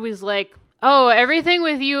dad was like, oh, everything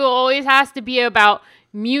with you always has to be about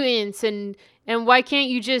mutants. And why can't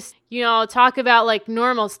you just, talk about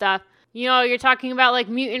normal stuff? You're talking about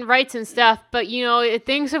mutant rights and stuff. But,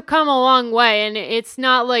 things have come a long way. And it's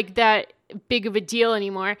not that big of a deal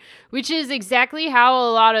anymore. Which is exactly how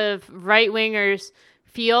a lot of right-wingers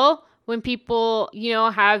feel when people,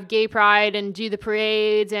 have gay pride and do the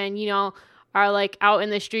parades and, are out in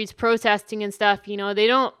the streets protesting and stuff. They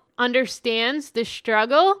don't understand the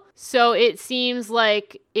struggle. So it seems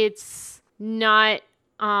like it's not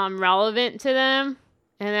relevant to them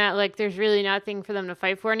and that there's really nothing for them to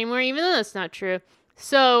fight for anymore, even though that's not true.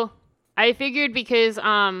 So I figured because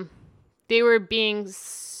they were being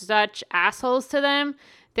such assholes to them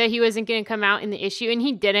that he wasn't going to come out in the issue, and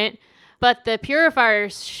he didn't. But the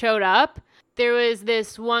Purifiers showed up. There was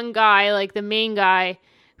this one guy, the main guy,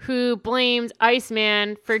 who blamed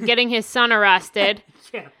Iceman for getting his son arrested.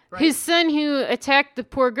 Yeah, right. His son who attacked the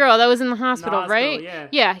poor girl that was in the hospital, right?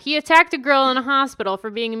 Yeah, he attacked a girl in a hospital for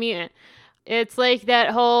being a mutant. It's like that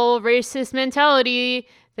whole racist mentality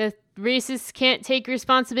that racists can't take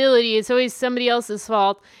responsibility. It's always somebody else's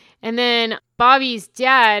fault. And then Bobby's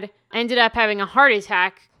dad ended up having a heart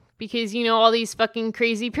attack because, all these fucking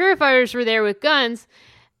crazy Purifiers were there with guns.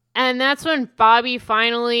 And that's when Bobby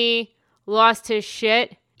finally lost his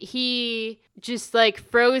shit. He just,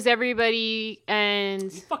 froze everybody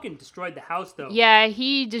and... He fucking destroyed the house, though. Yeah,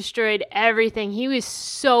 he destroyed everything. He was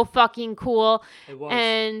so fucking cool. It was.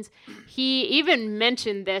 And he even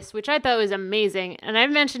mentioned this, which I thought was amazing. And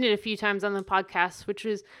I've mentioned it a few times on the podcast, which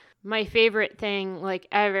was... my favorite thing,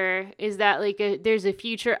 ever, is that, there's a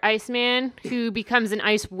future Iceman who becomes an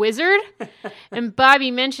ice wizard. And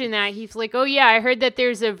Bobby mentioned that. He's like, oh, yeah, I heard that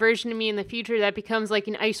there's a version of me in the future that becomes,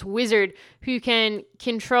 an ice wizard who can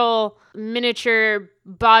control miniature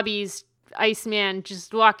Bobby's Iceman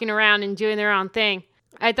just walking around and doing their own thing.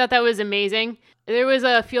 I thought that was amazing. There was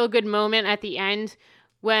a feel-good moment at the end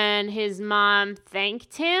when his mom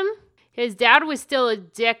thanked him. His dad was still a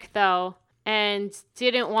dick, though. And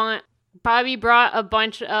didn't want... Bobby brought a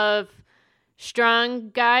bunch of strong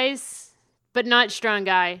guys, but not strong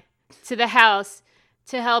guy, to the house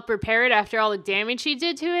to help repair it after all the damage he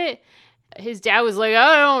did to it. His dad was like,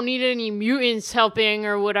 I don't need any mutants helping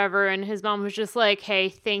or whatever. And his mom was just like, hey,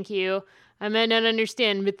 thank you. I might not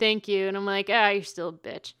understand, but thank you. And I'm like, you're still a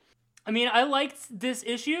bitch. I mean, I liked this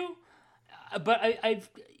issue, but I've...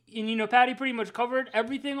 And, Patty pretty much covered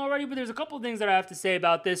everything already, but there's a couple of things that I have to say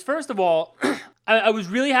about this. First of all, I was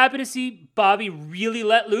really happy to see Bobby really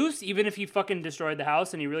let loose, even if he fucking destroyed the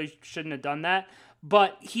house, and he really shouldn't have done that.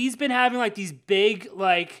 But he's been having, these big,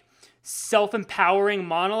 self-empowering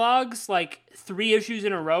monologues like 3 issues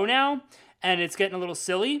in a row now, and it's getting a little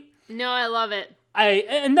silly. No, I love it.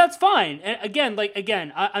 And that's fine. And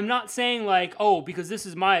again, I'm not saying like, oh, because this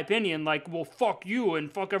is my opinion, like, well, fuck you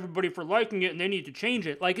and fuck everybody for liking it and they need to change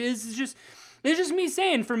it. Like, it's just me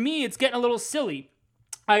saying, for me, it's getting a little silly.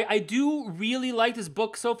 I do really like this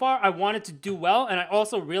book so far. I want it to do well, and I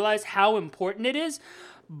also realize how important it is.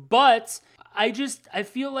 But I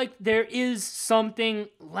feel like there is something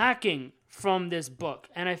lacking from this book.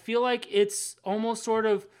 And I feel like it's almost sort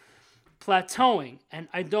of plateauing, and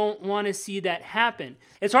I don't want to see that happen.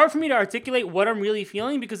 It's hard for me to articulate what I'm really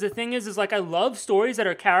feeling, because the thing is like, I love stories that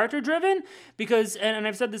are character driven, because, and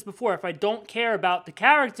I've said this before, if I don't care about the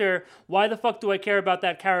character, why the fuck do I care about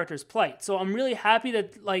that character's plight? So I'm really happy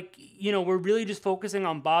that, like, you know, we're really just focusing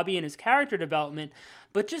on Bobby and his character development,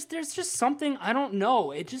 but there's just something, I don't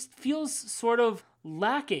know, it just feels sort of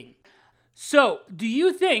lacking. So, do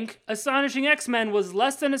you think Astonishing X-Men was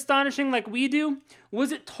less than astonishing like we do?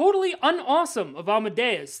 Was it totally unawesome of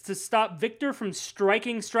Amadeus to stop Victor from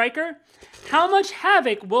striking Stryker? How much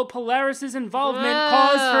havoc will Polaris' involvement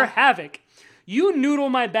cause for Havoc? You noodle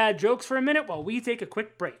my bad jokes for a minute while we take a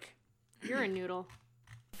quick break. You're a noodle.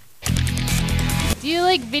 Do you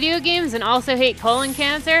like video games and also hate colon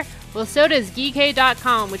cancer? Well, so does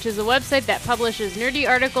Geekade.com, which is a website that publishes nerdy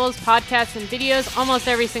articles, podcasts, and videos almost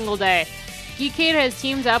every single day. Geekade has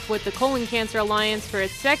teamed up with the Colon Cancer Alliance for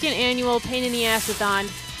its 2nd annual Pain in the Ass-a-thon,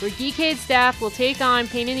 where Geekade staff will take on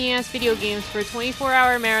Pain in the Ass video games for a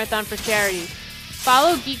 24-hour marathon for charity.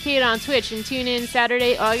 Follow Geekade on Twitch and tune in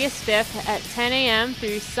Saturday, August 5th at 10 a.m.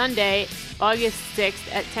 through Sunday, August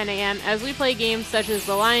 6th at 10 a.m. as we play games such as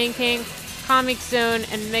The Lion King, Comic Zone,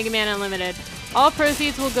 and Mega Man Unlimited. All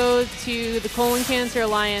proceeds will go to the Colon Cancer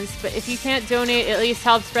Alliance, but if you can't donate, at least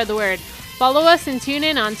help spread the word. Follow us and tune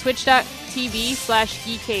in on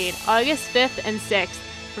twitch.tv/Geekade, August 5th and 6th,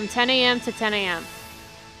 from 10 a.m. to 10 a.m.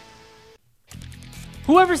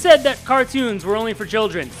 Whoever said that cartoons were only for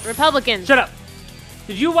children? Republicans. Shut up.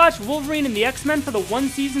 Did you watch Wolverine and the X-Men for the one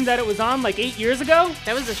season that it was on like 8 years ago?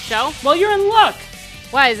 That was a show? Well, you're in luck.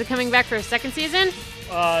 Why, is it coming back for a 2nd season?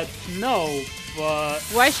 No, but...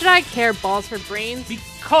 Why should I care balls for brains?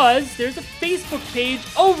 Because there's a Facebook page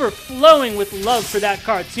overflowing with love for that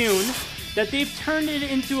cartoon, that they've turned it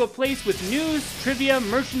into a place with news, trivia,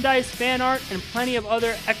 merchandise, fan art, and plenty of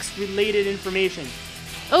other X-related information.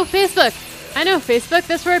 Oh, Facebook! I know Facebook.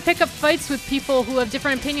 That's where I pick up fights with people who have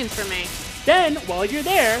different opinions from me. Then, while you're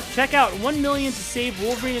there, check out 1 Million to Save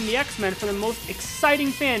Wolverine and the X-Men for the most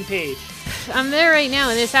exciting fan page. I'm there right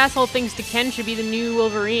now, and this asshole thinks Ken should be the new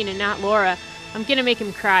Wolverine and not Laura. I'm gonna make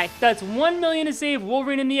him cry. That's 1 Million to Save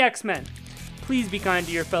Wolverine and the X-Men. Please be kind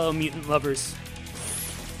to your fellow mutant lovers.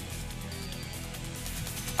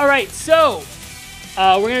 Alright, so,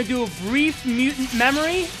 we're going to do a brief mutant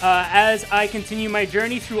memory as I continue my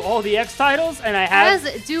journey through all the X titles, and I have...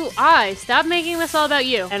 As do I. Stop making this all about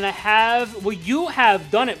you. And I have... Well, you have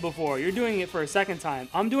done it before. You're doing it for a 2nd time.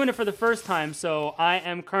 I'm doing it for the 1st time, so I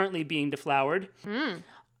am currently being deflowered.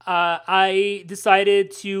 I decided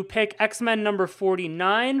to pick X-Men number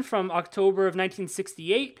 49 from October of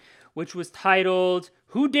 1968, which was titled,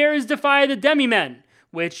 Who Dares Defy the Demi-Men?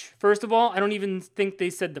 Which, first of all, I don't even think they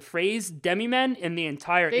said the phrase Demi-Men in the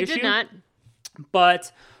entire issue. They did not.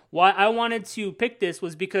 But why I wanted to pick this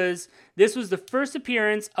was because this was the first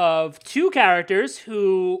appearance of 2 characters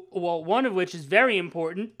who, well, one of which is very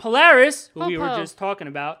important, Polaris, who we were just talking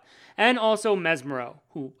about, and also Mesmero,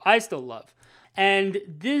 who I still love. And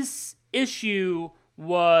this issue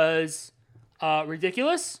was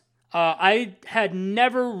ridiculous. I had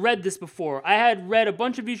never read this before. I had read a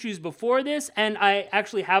bunch of issues before this, and I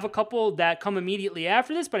actually have a couple that come immediately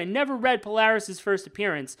after this, but I never read Polaris' first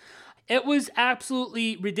appearance. It was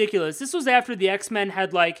absolutely ridiculous. This was after the X-Men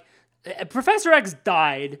had, like, Professor X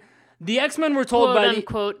died. The X-Men were told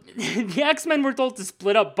the X-Men were told to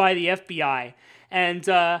split up by the FBI.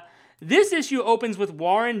 And this issue opens with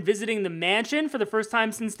Warren visiting the mansion for the first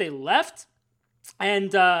time since they left.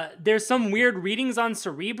 And there's some weird readings on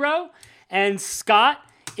Cerebro, and Scott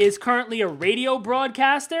is currently a radio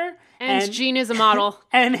broadcaster. And Jean is a model.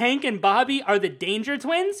 And Hank and Bobby are the Danger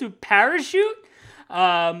Twins who parachute.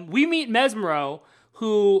 We meet Mesmero,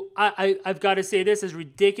 who, I've got to say this, as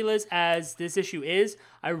ridiculous as this issue is,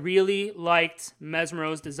 I really liked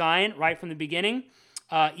Mesmero's design right from the beginning.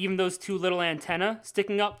 Even those 2 little antennae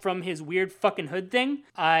sticking up from his weird fucking hood thing.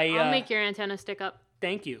 I'll make your antenna stick up.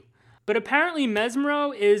 Thank you. But apparently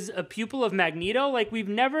Mesmero is a pupil of Magneto. Like, we've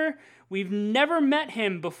never met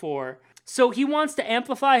him before. So he wants to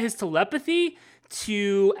amplify his telepathy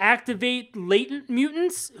to activate latent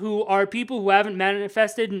mutants, who are people who haven't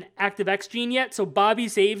manifested an active X gene yet. So Bobby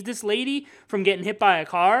saves this lady from getting hit by a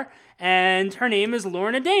car, and her name is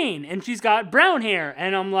Lorna Dane, and she's got brown hair.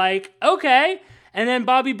 And I'm like, okay. And then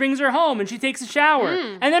Bobby brings her home, and she takes a shower,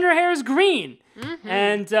 and then her hair is green.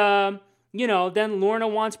 And, then Lorna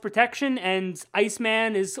wants protection, and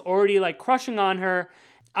Iceman is already, like, crushing on her.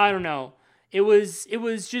 I don't know. It was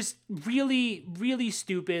just really, really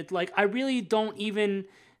stupid. Like, I really don't even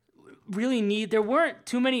really need... There weren't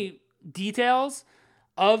too many details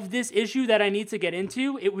of this issue that I need to get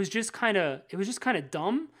into. It was just kind of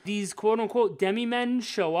dumb. These quote-unquote demi-men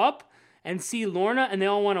show up and see Lorna, and they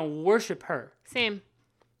all want to worship her. Same.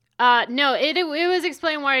 No, it was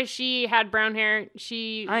explained why she had brown hair.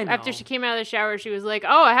 After she came out of the shower, she was like,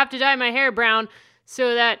 oh, I have to dye my hair brown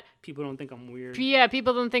so that... People don't think I'm weird. Yeah,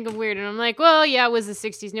 people don't think I'm weird. And I'm like, well, yeah, it was the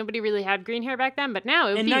 60s. Nobody really had green hair back then, but now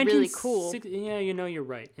it would be really cool. Yeah, you're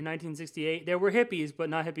right. In 1968, there were hippies, but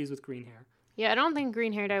not hippies with green hair. Yeah, I don't think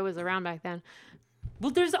green hair dye was around back then.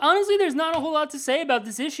 Well, there's not a whole lot to say about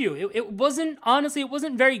this issue. It wasn't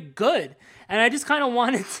very good. And I just kind of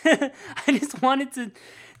wanted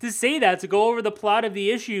to say that, to go over the plot of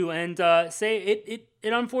the issue and say it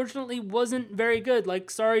unfortunately wasn't very good. Like,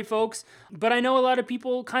 sorry folks, but I know a lot of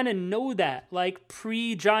people kind of know that. Like,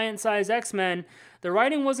 pre-Giant Size X-Men, the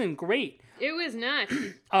writing wasn't great. It was not.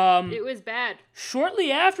 It was bad.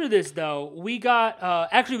 Shortly after this, though, we got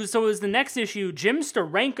it was the next issue. Jim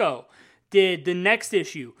Steranko did the next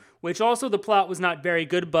issue, which also the plot was not very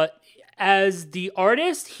good, but as the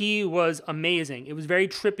artist, he was amazing. It was very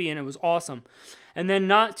trippy and it was awesome. And then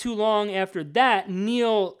not too long after that,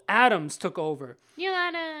 Neil Adams took over. Neil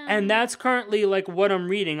Adams. And that's currently like what I'm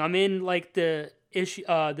reading. I'm in like the issue,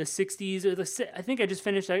 the 60s, or I think I just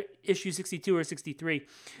finished issue 62 or 63.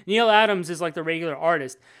 Neil Adams is like the regular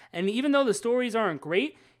artist. And even though the stories aren't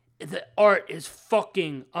great, the art is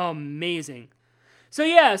fucking amazing.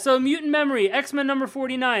 So Mutant Memory, X-Men number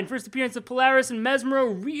 49, first appearance of Polaris and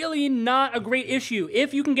Mesmero, really not a great issue.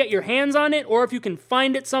 If you can get your hands on it, or if you can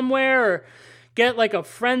find it somewhere, or get like a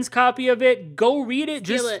friend's copy of it, go read it.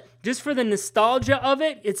 Just for the nostalgia of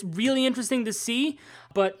it. It's really interesting to see,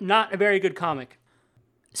 but not a very good comic.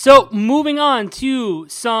 So, moving on to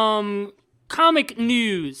some comic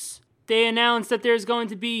news. They announced that there's going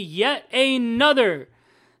to be yet another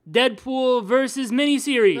Deadpool versus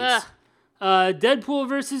miniseries. Deadpool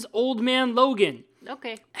versus Old Man Logan.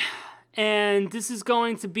 Okay. And this is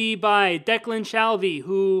going to be by Declan Shalvey,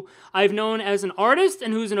 who I've known as an artist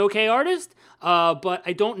and who's an okay artist, but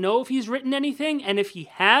I don't know if he's written anything, and if he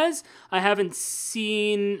has, I haven't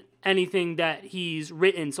seen anything that he's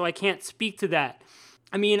written, so I can't speak to that.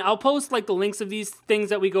 I mean, I'll post like the links of these things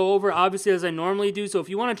that we go over, obviously, as I normally do, so if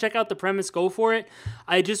you want to check out the premise, go for it.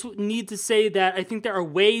 I just need to say that I think there are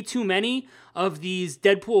way too many of these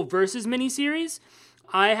Deadpool versus miniseries.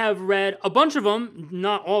 I have read a bunch of them,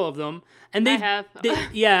 not all of them, and I have.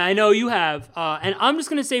 Yeah, I know you have. And I'm just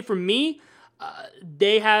gonna say, for me,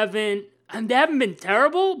 they haven't been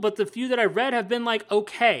terrible, but the few that I've read have been like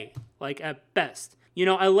okay, like at best. You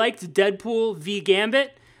know, I liked Deadpool v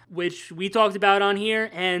Gambit, which we talked about on here,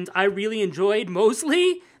 and I really enjoyed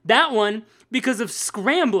mostly that one because of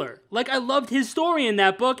Scrambler. Like, I loved his story in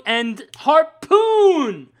that book, and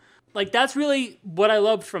Harpoon. Like, that's really what I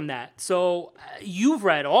loved from that. So, you've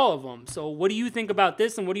read all of them. So, what do you think about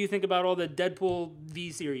this, and what do you think about all the Deadpool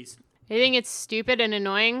V series? I think it's stupid and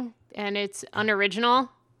annoying, and it's unoriginal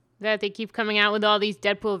that they keep coming out with all these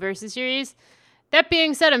Deadpool versus series. That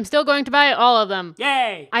being said, I'm still going to buy all of them.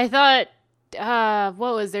 Yay! I thought,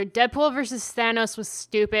 what was there? Deadpool versus Thanos was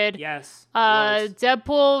stupid. Yes.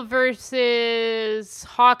 Deadpool versus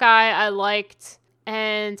Hawkeye I liked.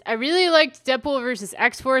 And I really liked Deadpool versus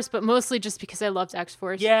X-Force, but mostly just because I loved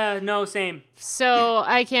X-Force. Yeah, no, same. So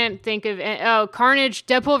I can't think of... Carnage.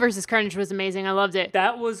 Deadpool versus Carnage was amazing. I loved it.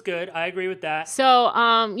 That was good. I agree with that. So,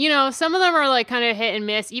 some of them are like kind of hit and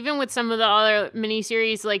miss. Even with some of the other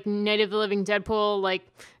miniseries, like Night of the Living Deadpool, like,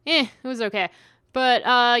 it was okay. But,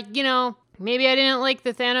 maybe I didn't like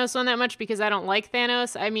the Thanos one that much because I don't like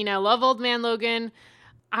Thanos. I mean, I love Old Man Logan.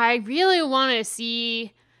 I really want to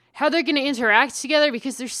see how they're going to interact together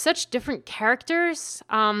because they're such different characters.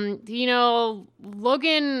 Logan,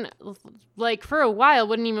 like, for a while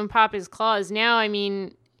wouldn't even pop his claws. Now, I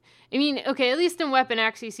mean, okay, at least in Weapon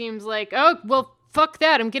X, he seems like, oh, well, fuck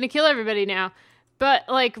that, I'm going to kill everybody now. But,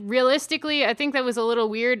 like, realistically, I think that was a little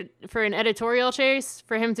weird for an editorial chase,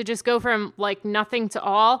 for him to just go from, like, nothing to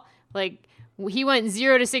all. Like, he went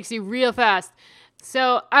 0 to 60 real fast.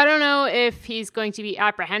 So, I don't know if he's going to be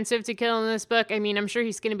apprehensive to kill in this book. I mean, I'm sure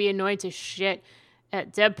he's going to be annoyed to shit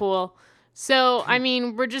at Deadpool. So, I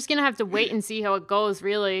mean, we're just going to have to wait and see how it goes,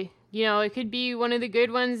 really. You know, it could be one of the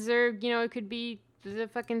good ones, or, you know, it could be the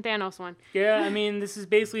fucking Thanos one. Yeah, I mean, this is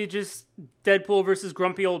basically just Deadpool versus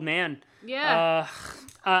Grumpy Old Man. Yeah.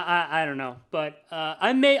 I don't know, but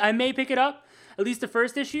I may pick it up, at least the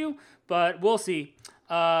first issue, but we'll see.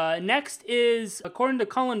 Next is, according to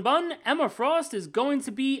Cullen Bunn, Emma Frost is going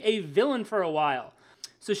to be a villain for a while.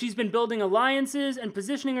 So she's been building alliances and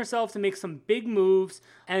positioning herself to make some big moves,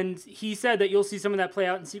 and he said that you'll see some of that play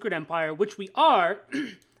out in Secret Empire, which we are.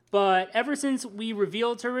 But ever since we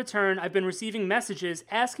revealed her return, I've been receiving messages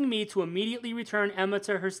asking me to immediately return Emma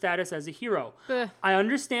to her status as a hero. I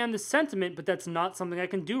understand the sentiment, but that's not something I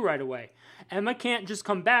can do right away. Emma can't just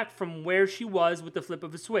come back from where she was with the flip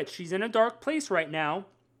of a switch. She's in a dark place right now,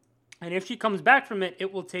 and if she comes back from it,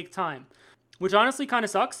 it will take time. Which honestly kind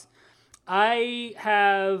of sucks. I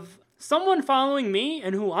have someone following me,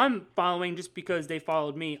 and who I'm following just because they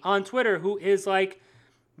followed me, on Twitter, who is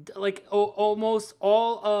almost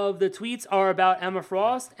all of the tweets are about Emma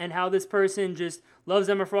Frost and how this person just loves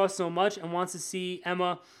Emma Frost so much and wants to see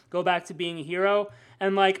Emma go back to being a hero.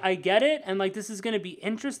 And I get it, and this is going to be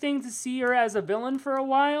interesting to see her as a villain for a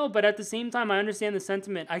while, but at the same time I understand the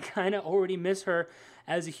sentiment. I kind of already miss her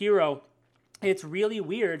as a hero. It's really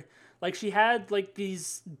weird. She had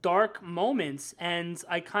these dark moments, and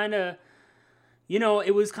I kind of,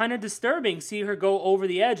 it was kind of disturbing see her go over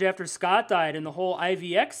the edge after Scott died and the whole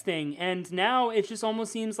IVX thing. And now it just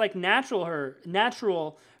almost seems like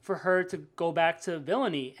natural for her to go back to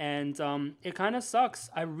villainy. And it kind of sucks.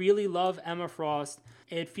 I really love Emma Frost.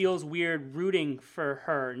 It feels weird rooting for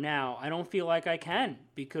her now. I don't feel like I can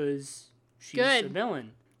because she's a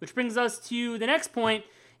villain. Which brings us to the next point.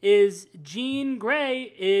 Is Jean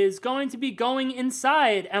Grey is going to be going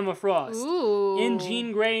inside Emma Frost. Ooh. In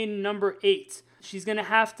Jean Grey number 8. She's going to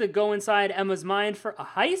have to go inside Emma's mind for a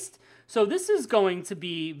heist. So this is going to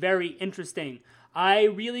be very interesting. I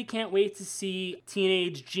really can't wait to see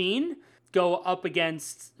teenage Jean go up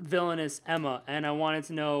against villainous Emma. And I wanted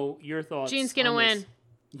to know your thoughts. Jean's going to win.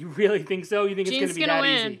 You really think so? You think Jean's it's going to be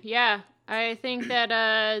that win. easy? Yeah. I think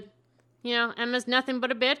that... Emma's nothing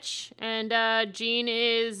but a bitch, and Jean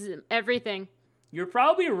is everything. You're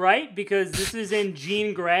probably right, because this is in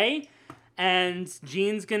Jean Grey, and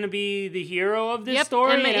Jean's going to be the hero of this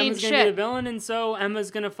story, and Emma's going to be the villain, and so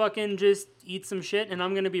Emma's going to fucking just eat some shit, and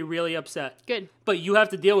I'm going to be really upset. Good. But you have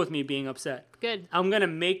to deal with me being upset. Good. I'm going to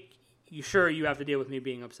make you sure you have to deal with me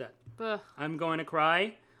being upset. Ugh. I'm going to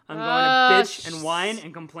cry. I'm going to bitch and whine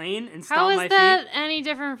and complain and stomp my feet. How is that any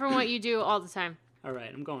different from what you do all the time? All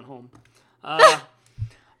right, I'm going home. All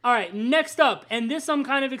right, next up, and this I'm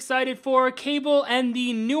kind of excited for, Cable and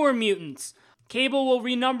the Newer Mutants. Cable will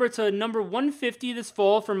renumber to number 150 this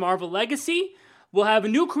fall for Marvel Legacy. We'll have a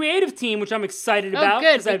new creative team, which I'm excited about. Oh,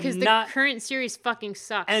 good, because the current series fucking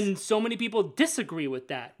sucks. And so many people disagree with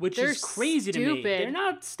that, which is crazy to me. They're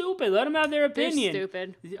not stupid. Let them have their opinion. They're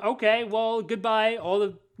stupid. Okay, well, goodbye, all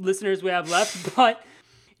the listeners we have left, but...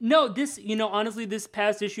 No, this, honestly, this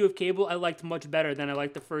past issue of Cable I liked much better than I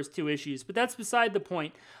liked the first 2 issues. But that's beside the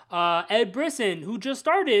point. Ed Brisson, who just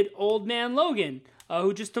started Old Man Logan,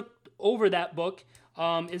 who just took over that book,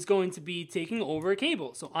 is going to be taking over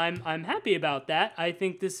Cable. So I'm happy about that. I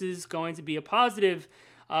think this is going to be a positive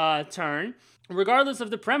turn. Regardless of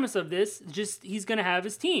the premise of this, just he's going to have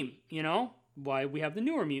his team, why we have the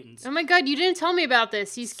Newer Mutants. Oh my god, you didn't tell me about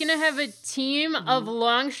this. He's going to have a team of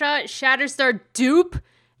Longshot, Shatterstar, Dupe,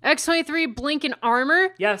 X-23, Blink, and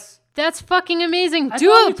Armor? Yes. That's fucking amazing. I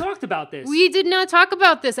Dupe! thought we talked about this. We did not talk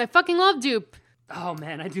about this. I fucking love Dupe. Oh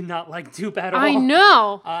man, I do not like Dupe at all. I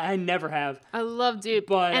know. I never have. I love Dupe.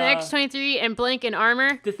 But, and X-23 and Blink and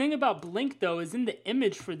Armor. The thing about Blink, though, is in the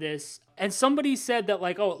image for this, and somebody said that,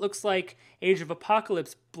 it looks like Age of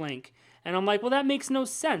Apocalypse Blink. And I'm like, well, that makes no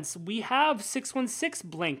sense. We have 616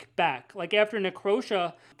 Blink back. After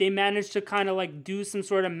Necrosha, they managed to kind of, do some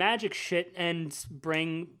sort of magic shit and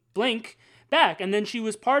bring Blink back. And then she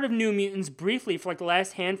was part of New Mutants briefly for, the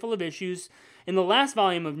last handful of issues in the last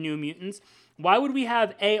volume of New Mutants. Why would we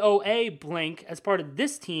have AOA Blink as part of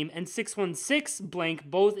this team and 616 Blink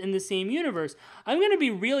both in the same universe? I'm going to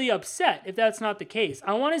be really upset if that's not the case.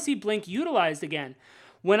 I want to see Blink utilized again.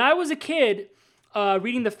 When I was a kid...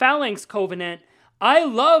 reading the Phalanx Covenant, I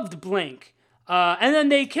loved Blink. And then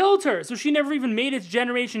they killed her, so she never even made it to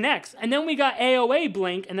Generation X. And then we got AOA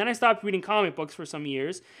Blink, and then I stopped reading comic books for some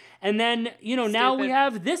years. And then, now we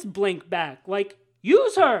have this Blink back.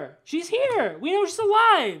 Use her! She's here! We know she's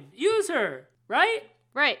alive! Use her! Right?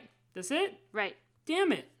 Right. That's it? Right.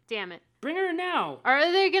 Damn it. Damn it. Bring her now.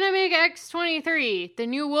 Are they gonna make X-23, the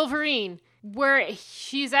new Wolverine, where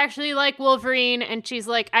she's actually like Wolverine, and she's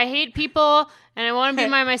like, I hate people, and I want to be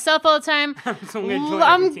by myself all the time. So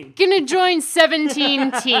I'm gonna join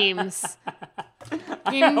 17 teams.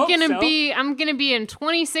 I'm gonna be in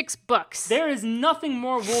 26 books. There is nothing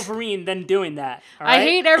more Wolverine than doing that. All I right?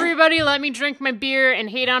 hate everybody. Let me drink my beer and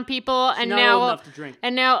hate on people. And not now, old enough to drink.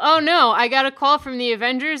 And now, oh no, I got a call from the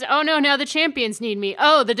Avengers. Oh no, now the champions need me.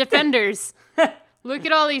 Oh, the Defenders. Look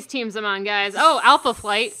at all these teams I'm on, guys. Oh, Alpha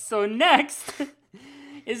Flight. So next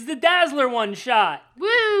is the Dazzler one shot.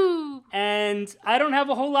 Woo! And I don't have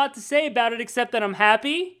a whole lot to say about it except that I'm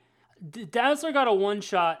happy. Dazzler got a one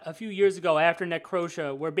shot a few years ago after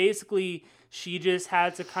Necrosha, where basically she just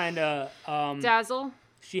had to kind of Dazzle.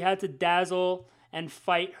 She had to dazzle and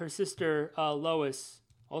fight her sister Lois,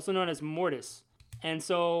 also known as Mortis. And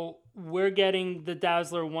so we're getting the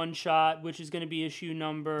Dazzler one shot, which is going to be issue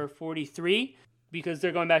number 43, because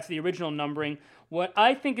they're going back to the original numbering. What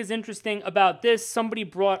I think is interesting about this, somebody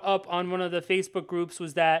brought up on one of the Facebook groups,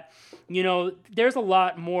 was that, you know, there's a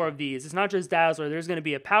lot more of these. It's not just Dazzler. There's going to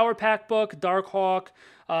be a Power Pack book, Darkhawk,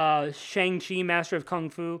 Shang-Chi, Master of Kung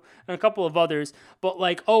Fu, and a couple of others. But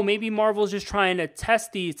like, oh, maybe Marvel's just trying to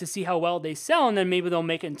test these to see how well they sell, and then maybe they'll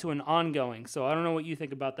make it into an ongoing. So I don't know what you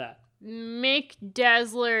think about that. Make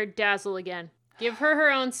Dazzler dazzle again. Give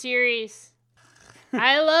her own series.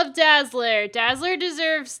 I love Dazzler. Dazzler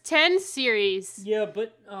deserves 10 series. Yeah,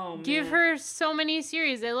 but oh man. Give her so many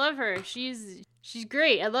series. I love her. She's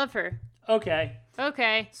great. I love her. Okay.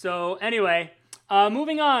 So anyway,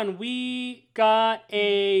 moving on, we got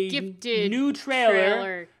a Gifted new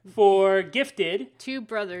trailer for Gifted. Two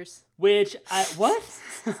brothers. Which I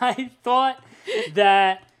thought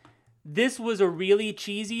that this was a really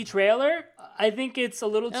cheesy trailer. I think it's a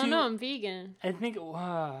little too. Oh no, I'm vegan. I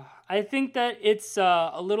think that it's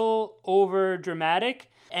a little over dramatic,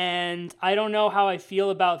 and I don't know how I feel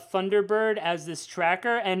about Thunderbird as this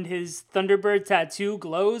tracker, and his Thunderbird tattoo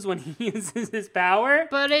glows when he uses his power.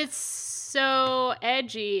 But it's so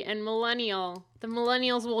edgy and millennial. The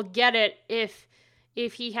millennials will get it if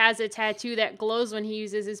he has a tattoo that glows when he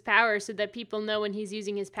uses his power, so that people know when he's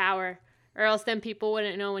using his power. Or else then people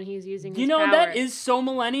wouldn't know when he's using his power. That is so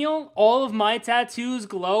millennial. All of my tattoos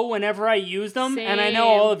glow whenever I use them. Same. And I know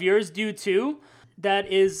all of yours do too. That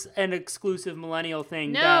is an exclusive millennial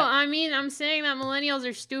thing. No, I mean, I'm saying that millennials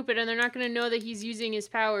are stupid and they're not going to know that he's using his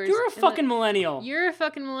powers. You're a fucking millennial. You're a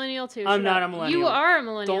fucking millennial too. I'm not a millennial. You are a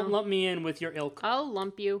millennial. Don't lump me in with your ilk. I'll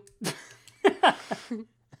lump you.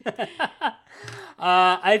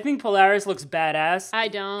 I think Polaris looks badass. I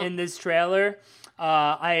don't. In this trailer.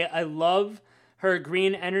 I love her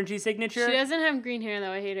green energy signature. She doesn't have green hair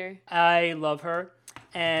though. I hate her. I love her.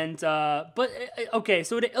 And, but, okay,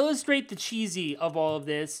 so to illustrate the cheesy of all of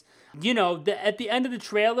this, you know, at the end of the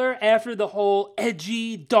trailer, after the whole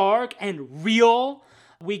edgy, dark, and real,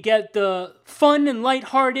 we get the fun and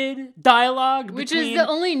lighthearted dialogue which is the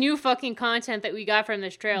only new fucking content that we got from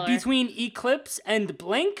this trailer. Between Eclipse and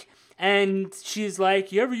Blink. And she's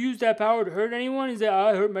like, you ever use that power to hurt anyone? He's like,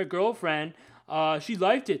 I hurt my girlfriend. She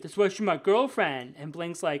liked it. That's why she's my girlfriend. And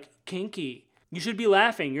Blink's like, kinky. You should be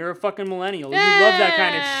laughing. You're a fucking millennial. You love that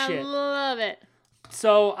kind of shit. Love it.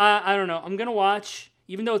 So, I don't know. I'm going to watch,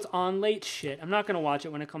 even though it's on late shit, I'm not going to watch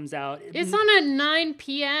it when it comes out. It's on at 9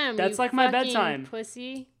 p.m. That's like my bedtime.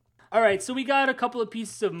 Pussy. All right, so we got a couple of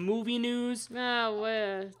pieces of movie news.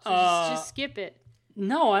 Oh, just skip it.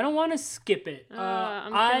 No, I don't want to skip it.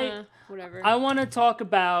 Whatever. I want to talk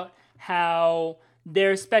about how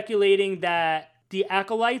they're speculating that the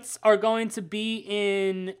Acolytes are going to be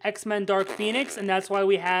in X-Men Dark Phoenix, and that's why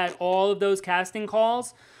we had all of those casting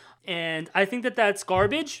calls. And I think that that's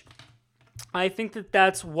garbage. I think that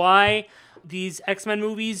that's why these X-Men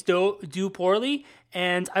movies do poorly.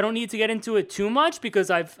 And I don't need to get into it too much because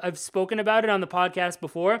I've spoken about it on the podcast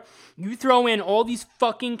before. You throw in all these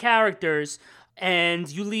fucking characters and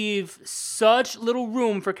you leave such little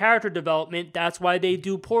room for character development. That's why they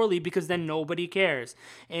do poorly, because then nobody cares.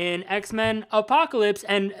 In X-Men Apocalypse,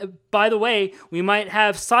 and by the way, we might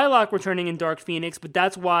have Psylocke returning in Dark Phoenix, but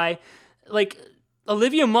that's why, like,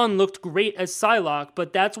 Olivia Munn looked great as Psylocke,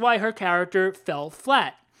 but that's why her character fell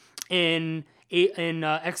flat in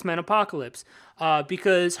X-Men Apocalypse.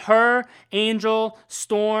 Because her, Angel,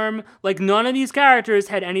 Storm, like none of these characters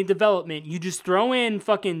had any development. You just throw in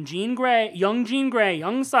fucking Jean Grey,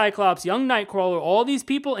 young Cyclops, young Nightcrawler, all these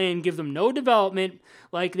people in, give them no development.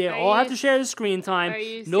 Like they all have to share the screen time.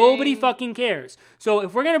 Nobody fucking cares. So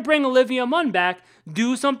if we're gonna bring Olivia Munn back,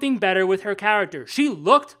 do something better with her character. She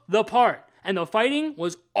looked the part, and the fighting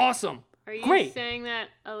was awesome. Are you saying that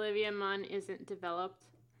Olivia Munn isn't developed?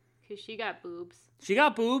 Because she got boobs. She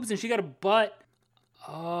got boobs and she got a butt.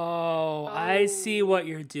 Oh, I see what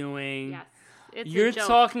you're doing. Yes. It's You're a joke.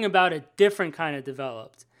 talking about a different kind of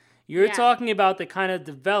developed. You're Yeah. talking about the kind of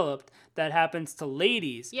developed that happens to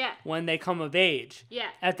ladies Yeah. when they come of age. Yeah.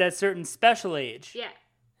 At that certain special age. Yeah.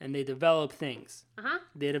 And they develop things. Uh-huh.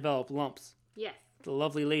 They develop lumps. Yes. The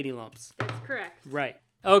lovely lady lumps. That's correct. Right.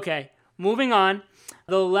 Okay. Moving on.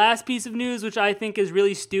 The last piece of news, which I think is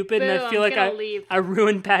really stupid, and Boo, I feel I'm like gonna leave. I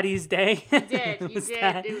ruined Patty's day. You did. You was did.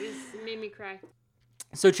 that. It made me cry.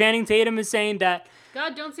 So Channing Tatum is saying that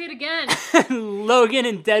God, don't say it again. Logan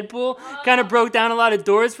and Deadpool kind of broke down a lot of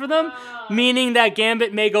doors for them, meaning that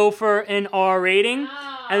Gambit may go for an R rating,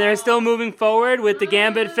 and they're still moving forward with the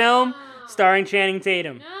Gambit film starring Channing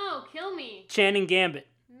Tatum. No, kill me. Channing Gambit.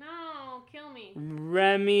 No, kill me.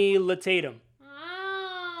 Remy LaTatum.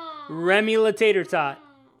 Oh. Remy LaTater Tot.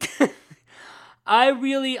 I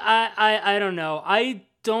don't know. I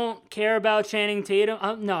don't care about Channing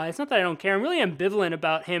Tatum. No, it's not that I don't care. I'm really ambivalent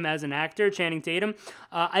about him as an actor, Channing Tatum.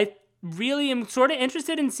 I really am sort of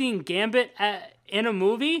interested in seeing Gambit in a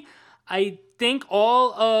movie. I think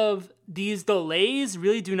all of these delays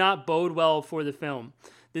really do not bode well for the film.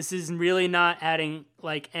 This is really not adding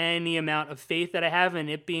like any amount of faith that I have in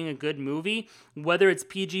it being a good movie, whether it's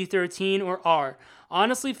PG-13 or R.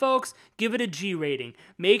 Honestly, folks, give it a G rating.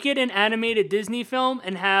 Make it an animated Disney film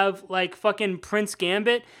and have like fucking Prince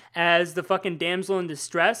Gambit as the fucking damsel in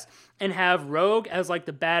distress and have Rogue as like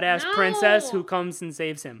the badass princess who comes and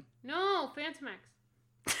saves him. No, Phantom X.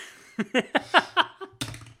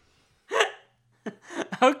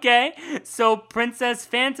 Okay, so Princess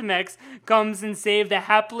Phantomex comes and saves the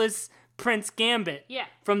hapless Prince Gambit. Yeah.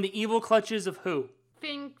 From the evil clutches of who?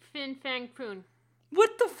 Fin Fang Foom.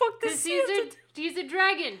 What the fuck does Because he's a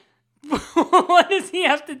dragon. What does he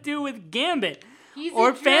have to do with Gambit? He's Or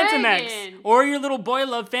a Phantomex? dragon. Or your little boy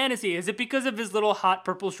love fantasy? Is it because of his little hot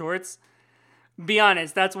purple shorts? Be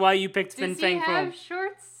honest, that's why you picked Fin Does he Fang have Foom.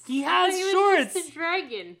 shorts? He has He was shorts. just a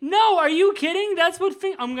dragon. No, are you kidding? That's what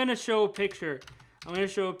I'm gonna show a picture. Fin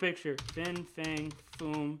Fang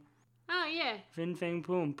Foom. Oh, yeah. Fin Fang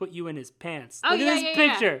Foom put you in his pants. Oh, Look yeah, at this yeah,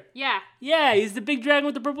 picture. Yeah. Yeah, he's the big dragon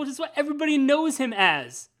with the purple. Just what everybody knows him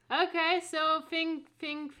as. Okay, so Fing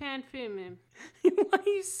Fan Foom. Why do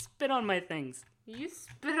you spit on my things? You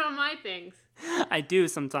spit on my things. I do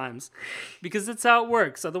sometimes. Because that's how it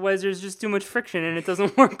works. Otherwise, there's just too much friction and it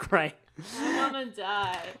doesn't work right. I wanna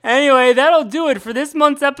die. Anyway, that'll do it for this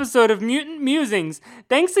month's episode of Mutant Musings.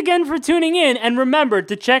 Thanks again for tuning in, and remember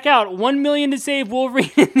to check out 1 Million to Save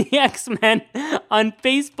Wolverine and the X-Men on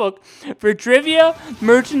Facebook for trivia,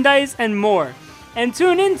 merchandise, and more. And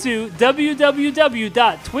tune into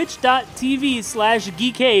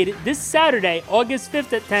www.twitch.tv/geekade this Saturday, August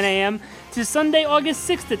 5th at 10 a.m. to Sunday, August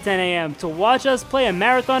 6th at 10 a.m. to watch us play a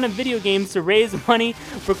marathon of video games to raise money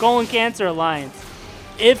for Colon Cancer Alliance.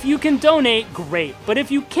 If you can donate, great. But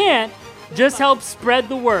if you can't, just help spread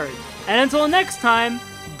the word. And until next time,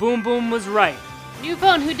 Boom Boom was right. New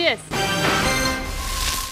phone, who dis?